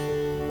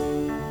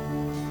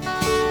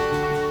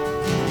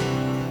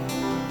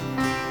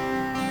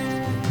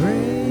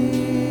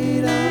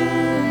 Great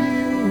are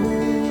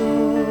you,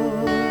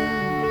 Lord.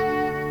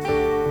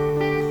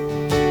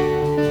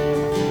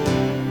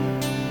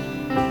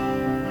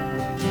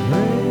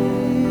 Great are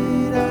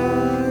you, Lord. Great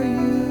are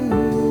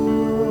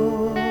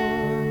you,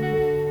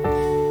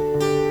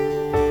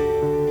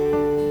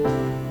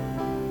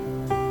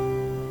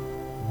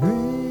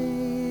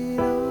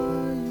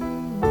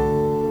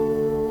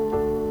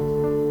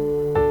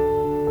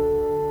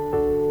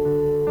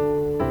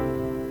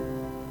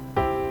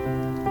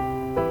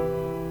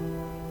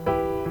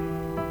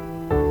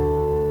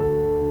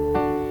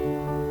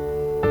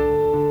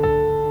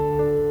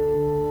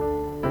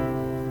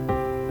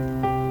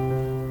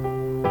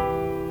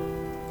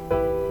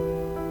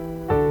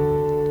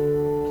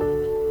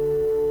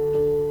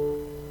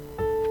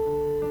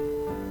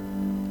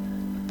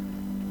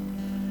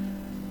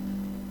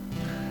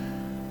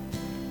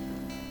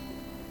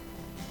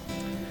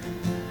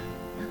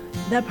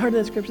 That part of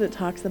the scripture that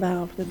talks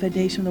about the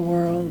foundation of the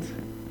world,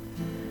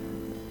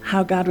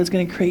 how God was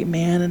going to create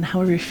man and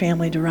how every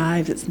family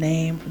derives its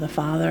name from the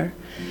Father.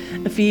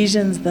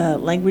 Ephesians, the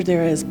language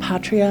there is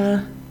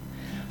patria,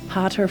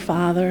 pater,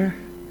 father.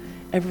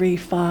 Every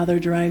father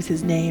derives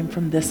his name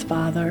from this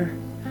father.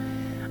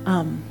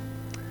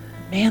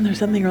 Man, there's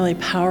something really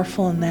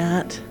powerful in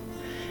that.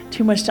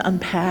 Too much to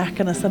unpack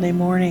on a Sunday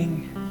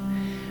morning.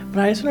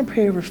 But I just want to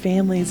pray over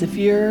families. If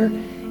you're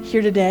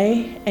here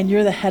today and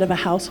you're the head of a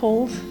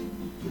household,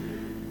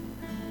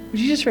 would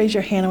you just raise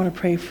your hand? I want to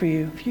pray for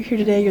you. If you're here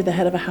today, you're the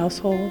head of a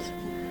household.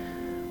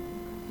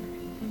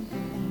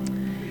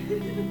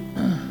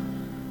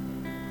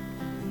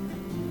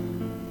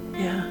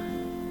 Yeah.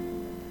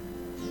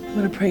 I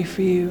want to pray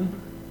for you.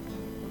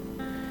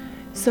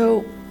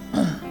 So,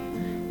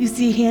 you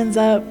see hands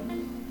up.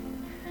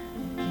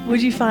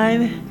 Would you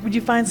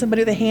find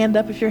somebody with a hand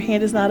up if your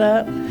hand is not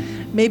up?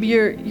 Maybe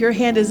your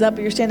hand is up,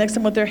 but you're standing next to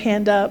them with their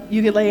hand up.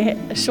 You could lay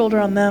a shoulder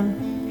on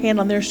them, hand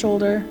on their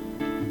shoulder.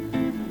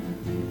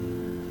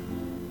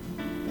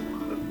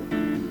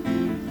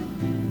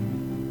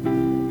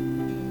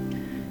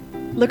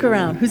 Look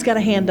around. Who's got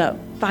a hand up?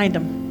 Find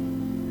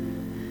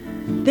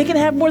them. They can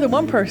have more than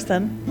one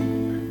person.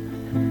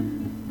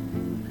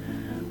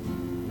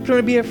 Don't want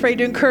to be afraid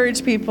to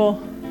encourage people.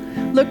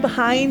 Look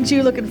behind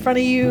you. Look in front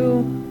of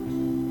you.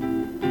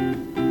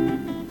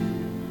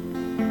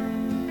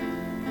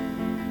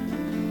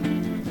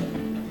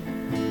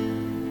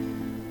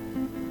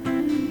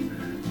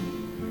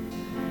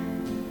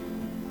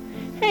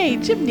 Hey,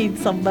 Jim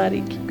needs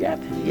somebody.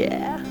 Grab him.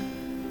 Yeah.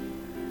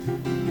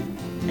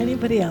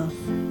 Anybody else?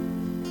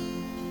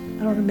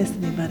 I don't want to miss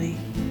anybody.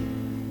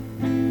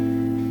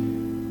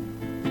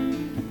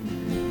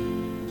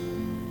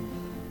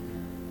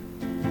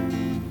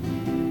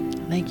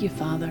 Thank you,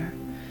 Father.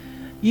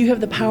 You have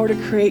the power to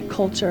create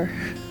culture.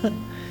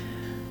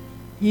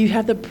 You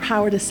have the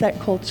power to set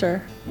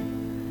culture.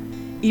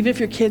 Even if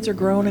your kids are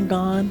grown and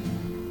gone,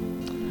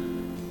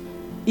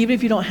 even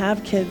if you don't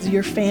have kids,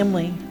 your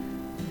family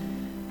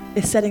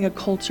is setting a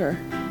culture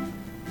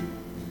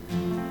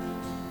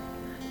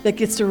that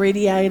gets to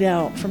radiate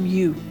out from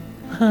you.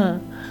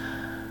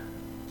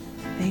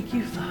 Thank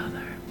you,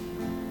 Father.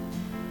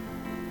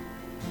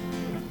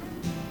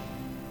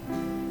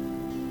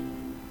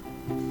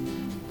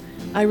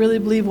 I really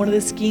believe one of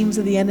the schemes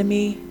of the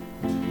enemy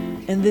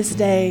in this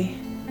day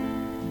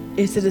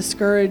is to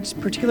discourage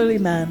particularly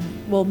men,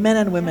 well, men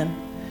and women.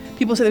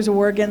 People say there's a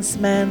war against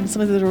men,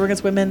 some say there's a war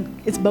against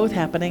women. It's both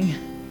happening.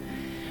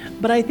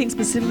 But I think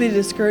specifically to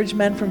discourage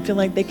men from feeling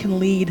like they can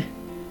lead.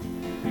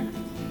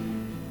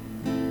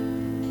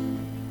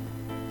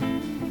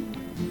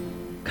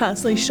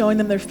 Constantly showing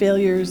them their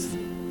failures.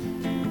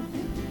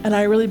 And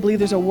I really believe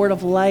there's a word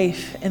of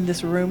life in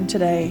this room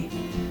today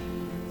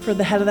for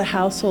the head of the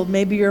household.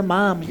 Maybe your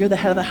mom, you're the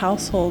head of the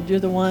household, you're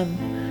the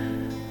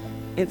one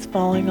it's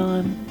falling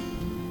on.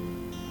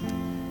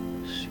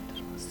 Shoot, I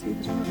don't want to see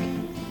this working.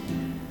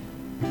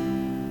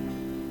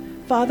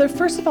 Father,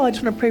 first of all, I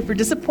just want to pray for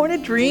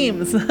disappointed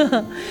dreams.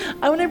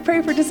 I want to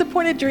pray for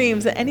disappointed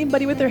dreams that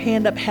anybody with their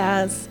hand up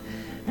has,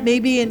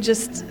 maybe in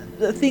just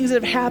the things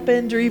that have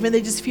happened, or even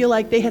they just feel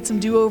like they had some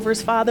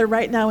do-overs. Father,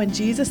 right now in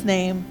Jesus'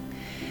 name,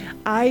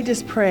 I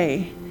just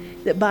pray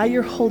that by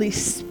your Holy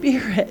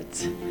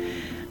Spirit,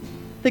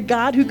 the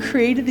God who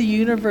created the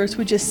universe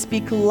would just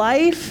speak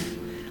life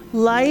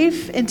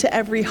into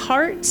every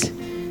heart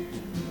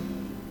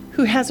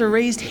who has a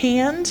raised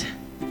hand,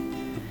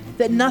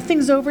 that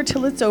nothing's over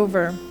till it's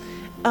over.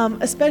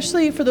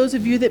 Especially for those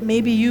of you that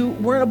maybe you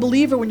weren't a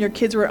believer when your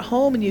kids were at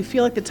home and you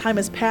feel like the time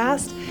has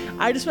passed.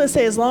 I just want to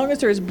say, as long as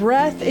there's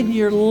breath in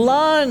your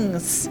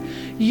lungs,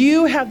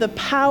 you have the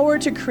power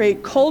to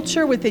create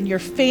culture within your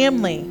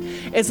family.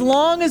 As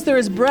long as there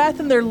is breath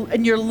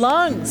in your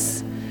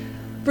lungs.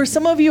 For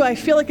some of you, I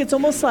feel like it's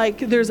almost like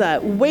there's a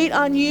weight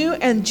on you,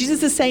 and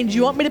Jesus is saying, do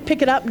you want me to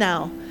pick it up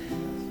now?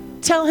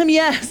 Tell him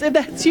yes. If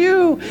that's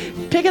you,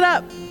 pick it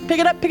up. Pick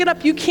it up, pick it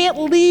up. You can't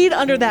lead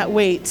under that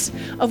weight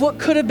of what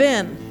could have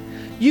been.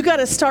 You got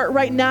to start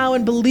right now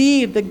and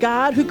believe the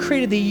God who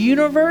created the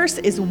universe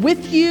is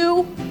with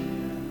you.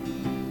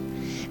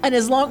 And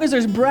as long as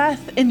there's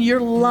breath in your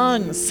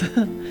lungs,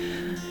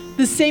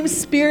 the same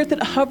spirit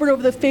that hovered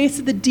over the face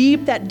of the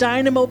deep, that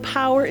dynamo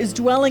power is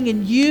dwelling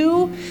in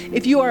you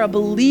if you are a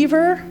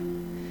believer.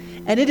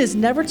 And it is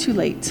never too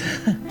late.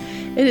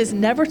 It is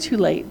never too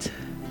late.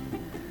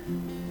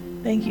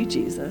 Thank you,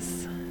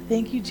 Jesus.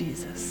 Thank you,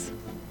 Jesus.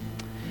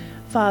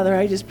 Father,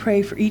 I just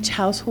pray for each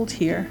household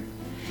here,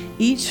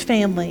 each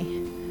family,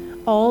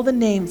 all the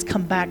names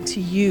come back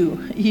to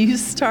you. You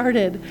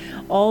started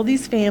all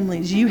these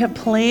families. You have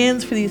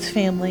plans for these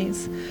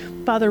families.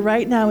 Father,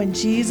 right now in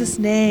Jesus'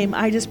 name,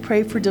 I just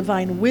pray for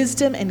divine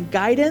wisdom and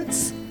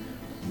guidance.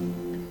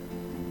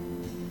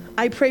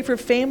 I pray for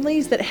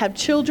families that have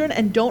children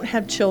and don't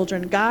have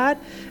children. God,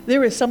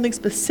 there is something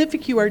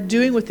specific you are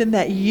doing within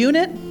that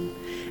unit,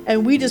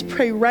 and we just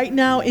pray right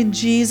now in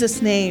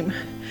Jesus' name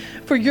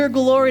for your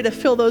glory to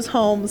fill those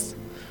homes.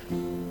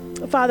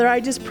 Father, I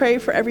just pray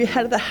for every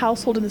head of the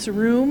household in this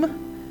room,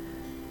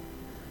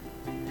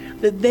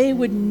 that they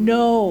would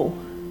know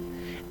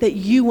that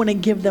you want to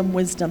give them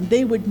wisdom.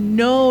 They would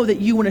know that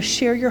you want to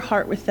share your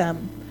heart with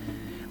them.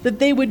 That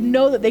they would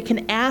know that they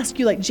can ask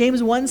you, like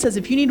James 1 says,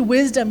 if you need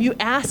wisdom, you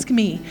ask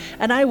me,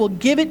 and I will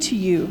give it to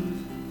you.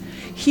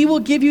 He will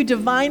give you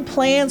divine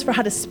plans for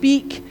how to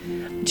speak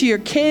to your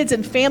kids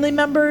and family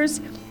members.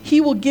 He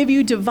will give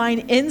you divine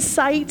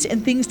insight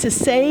and things to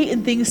say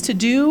and things to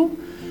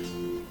do.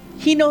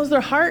 He knows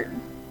their heart.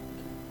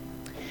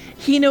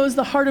 He knows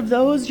the heart of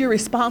those you're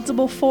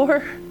responsible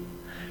for.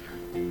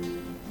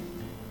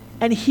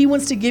 And He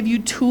wants to give you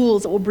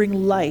tools that will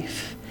bring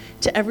life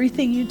to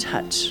everything you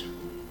touch.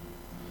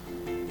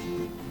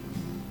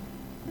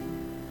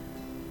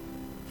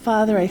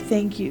 Father, I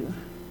thank you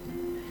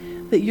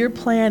that your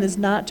plan is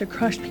not to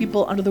crush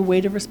people under the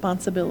weight of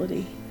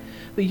responsibility,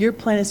 but your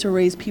plan is to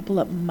raise people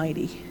up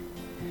mighty.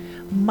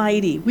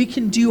 Mighty. We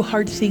can do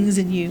hard things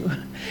in you.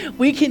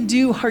 We can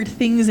do hard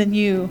things in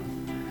you.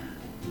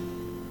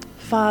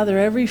 Father,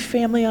 every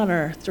family on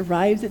earth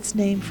derives its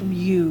name from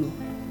you.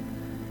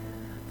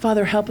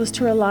 Father, help us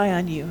to rely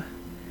on you.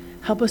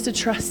 Help us to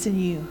trust in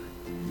you.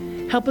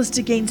 Help us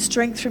to gain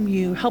strength from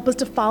you. Help us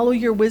to follow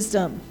your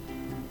wisdom.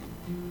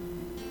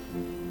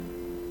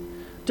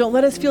 Don't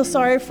let us feel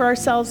sorry for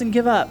ourselves and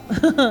give up.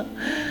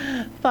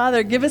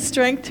 Father, give us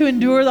strength to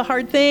endure the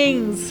hard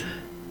things.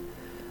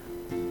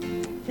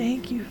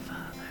 Thank you,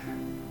 Father.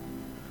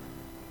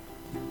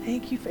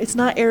 Thank you. It's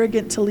not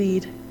arrogant to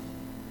lead.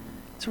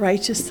 It's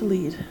righteous to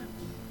lead.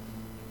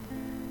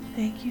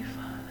 Thank you,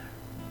 Father.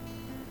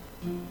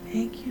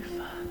 Thank you,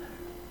 Father.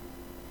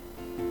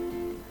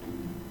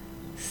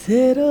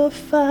 Set a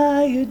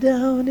fire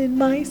down in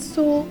my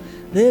soul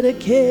that I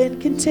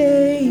can't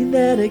contain,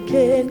 that I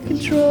can't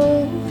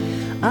control.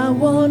 I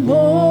want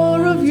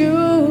more of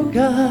you,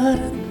 God.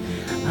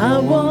 I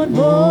want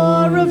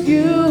more of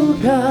you,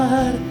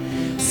 God.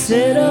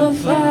 Set a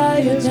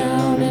fire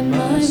down in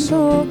my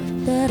soul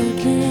that I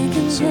can't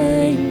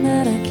contain,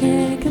 that I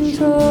can't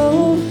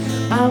control.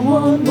 I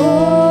want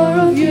more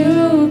of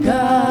you,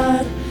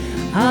 God.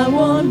 I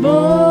want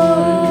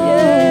more,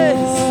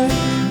 yes.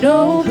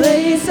 No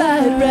place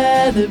I'd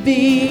rather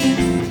be.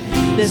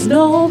 There's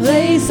no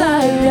place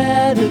I'd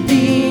rather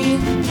be.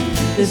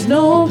 There's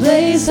no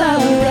place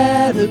I'd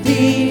rather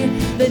be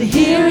than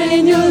here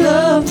in your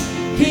love,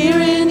 here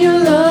in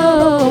your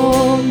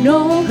love.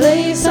 No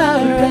place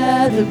I'd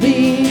rather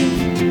be.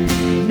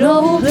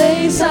 No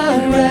place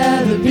I'd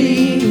rather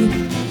be.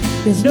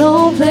 There's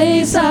no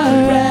place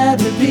I'd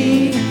rather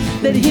be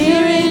than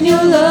here in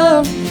your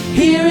love,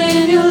 here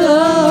in your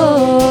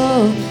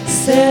love.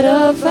 Set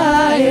a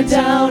fire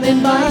down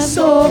in my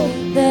soul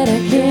that I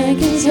can't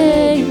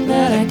contain,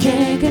 that I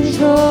can't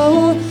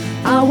control.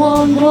 I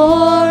want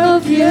more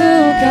of you,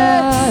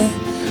 God.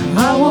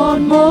 I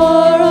want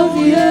more of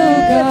you,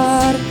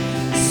 God.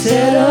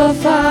 Set a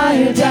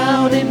fire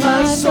down in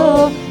my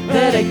soul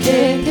that I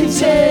can't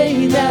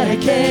contain, that I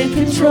can't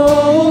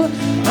control.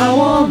 I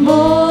want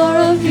more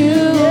of you,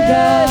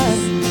 God.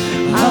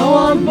 I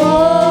want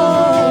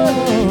more.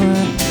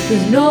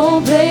 There's no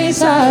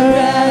place I'd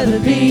rather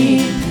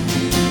be.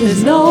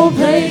 There's no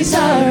place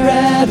I'd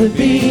rather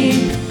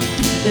be.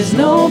 There's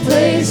no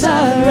place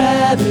I'd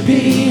rather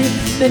be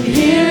than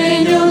here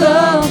in your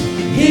love,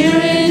 here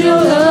in your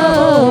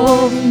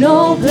love.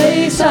 No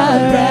place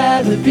I'd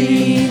rather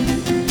be.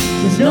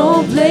 There's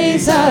no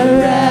place I'd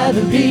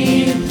rather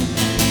be.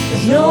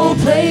 There's no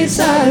place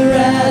I'd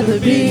rather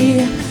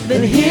be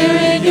than here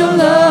in your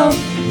love,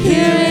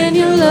 here in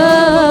your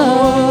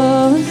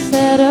love.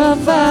 Set a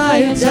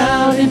fire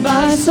down in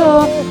my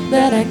soul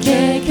that I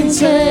can't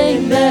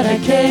contain, that I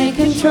can't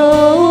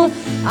control.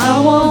 I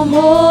want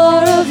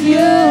more of you,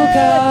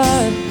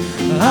 God.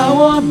 I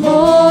want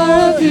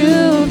more of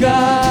you,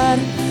 God.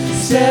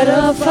 Set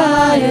a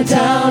fire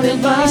down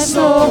in my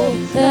soul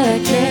that I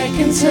can't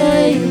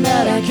contain,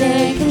 that I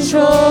can't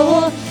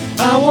control.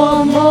 I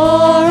want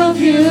more of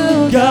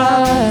you,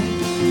 God.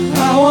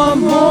 I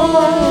want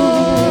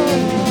more.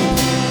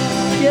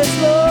 Yes,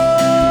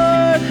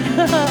 Lord.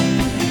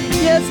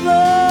 Yes,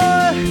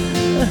 Lord.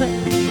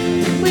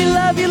 We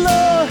love you,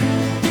 Lord.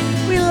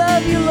 We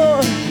love you,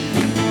 Lord.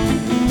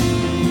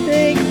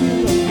 Thank you,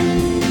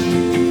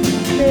 Lord.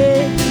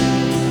 Thank you.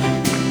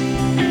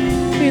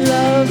 We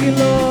love you,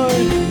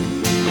 Lord.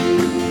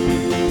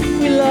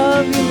 We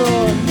love you,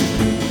 Lord.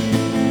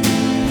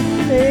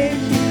 Thank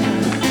you,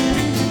 God.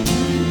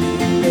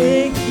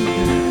 Thank you, God.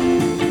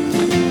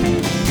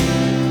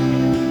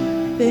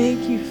 Thank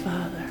you,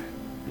 Father.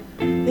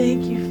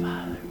 Thank you,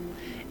 Father.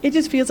 It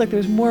just feels like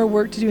there's more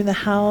work to do in the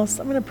house.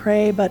 I'm going to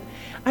pray, but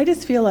I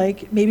just feel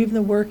like maybe even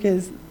the work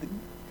is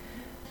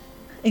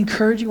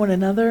encouraging one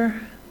another.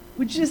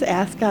 Would you just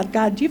ask God,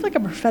 God, do you have like a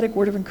prophetic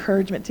word of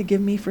encouragement to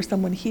give me for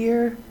someone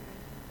here?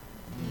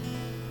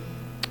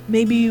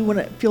 Maybe you want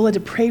to feel led to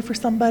pray for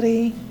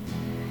somebody.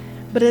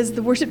 But as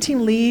the worship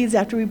team leads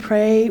after we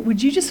pray,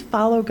 would you just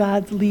follow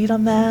God's lead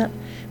on that?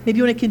 Maybe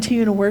you want to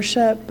continue to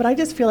worship, but I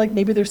just feel like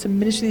maybe there's some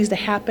ministry that needs to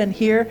happen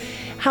here.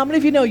 How many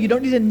of you know you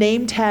don't need a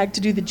name tag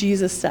to do the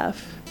Jesus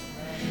stuff?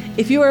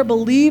 If you are a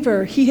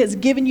believer, He has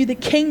given you the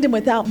kingdom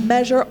without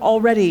measure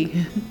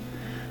already.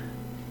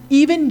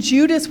 Even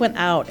Judas went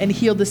out and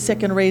healed the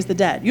sick and raised the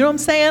dead. You know what I'm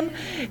saying?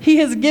 He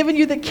has given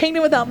you the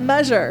kingdom without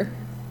measure.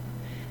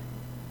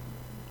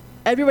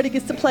 Everybody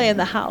gets to play in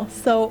the house.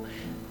 So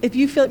if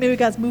you feel like maybe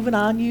God's moving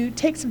on you,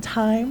 take some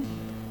time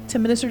to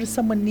minister to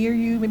someone near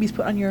you, maybe it's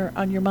put on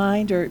your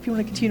mind, or if you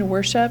want to continue to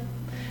worship,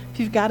 if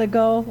you've got to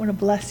go, I want to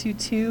bless you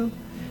too.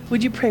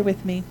 Would you pray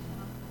with me?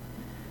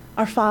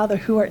 Our Father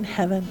who art in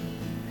heaven,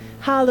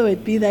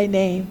 hallowed be thy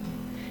name.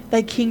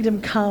 Thy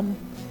kingdom come,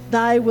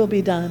 thy will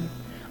be done,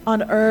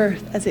 on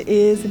earth as it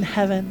is in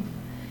heaven.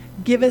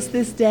 Give us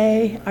this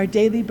day our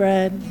daily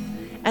bread,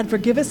 and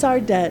forgive us our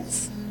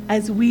debts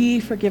as we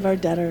forgive our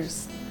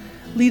debtors.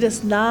 Lead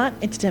us not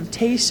into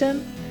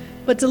temptation,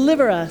 but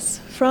deliver us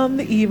from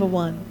the evil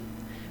one.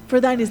 For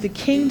thine is the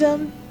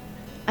kingdom,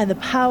 and the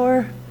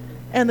power,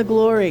 and the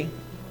glory,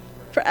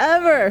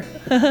 forever.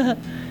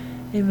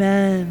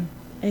 Amen.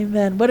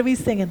 Amen. What are we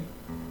singing?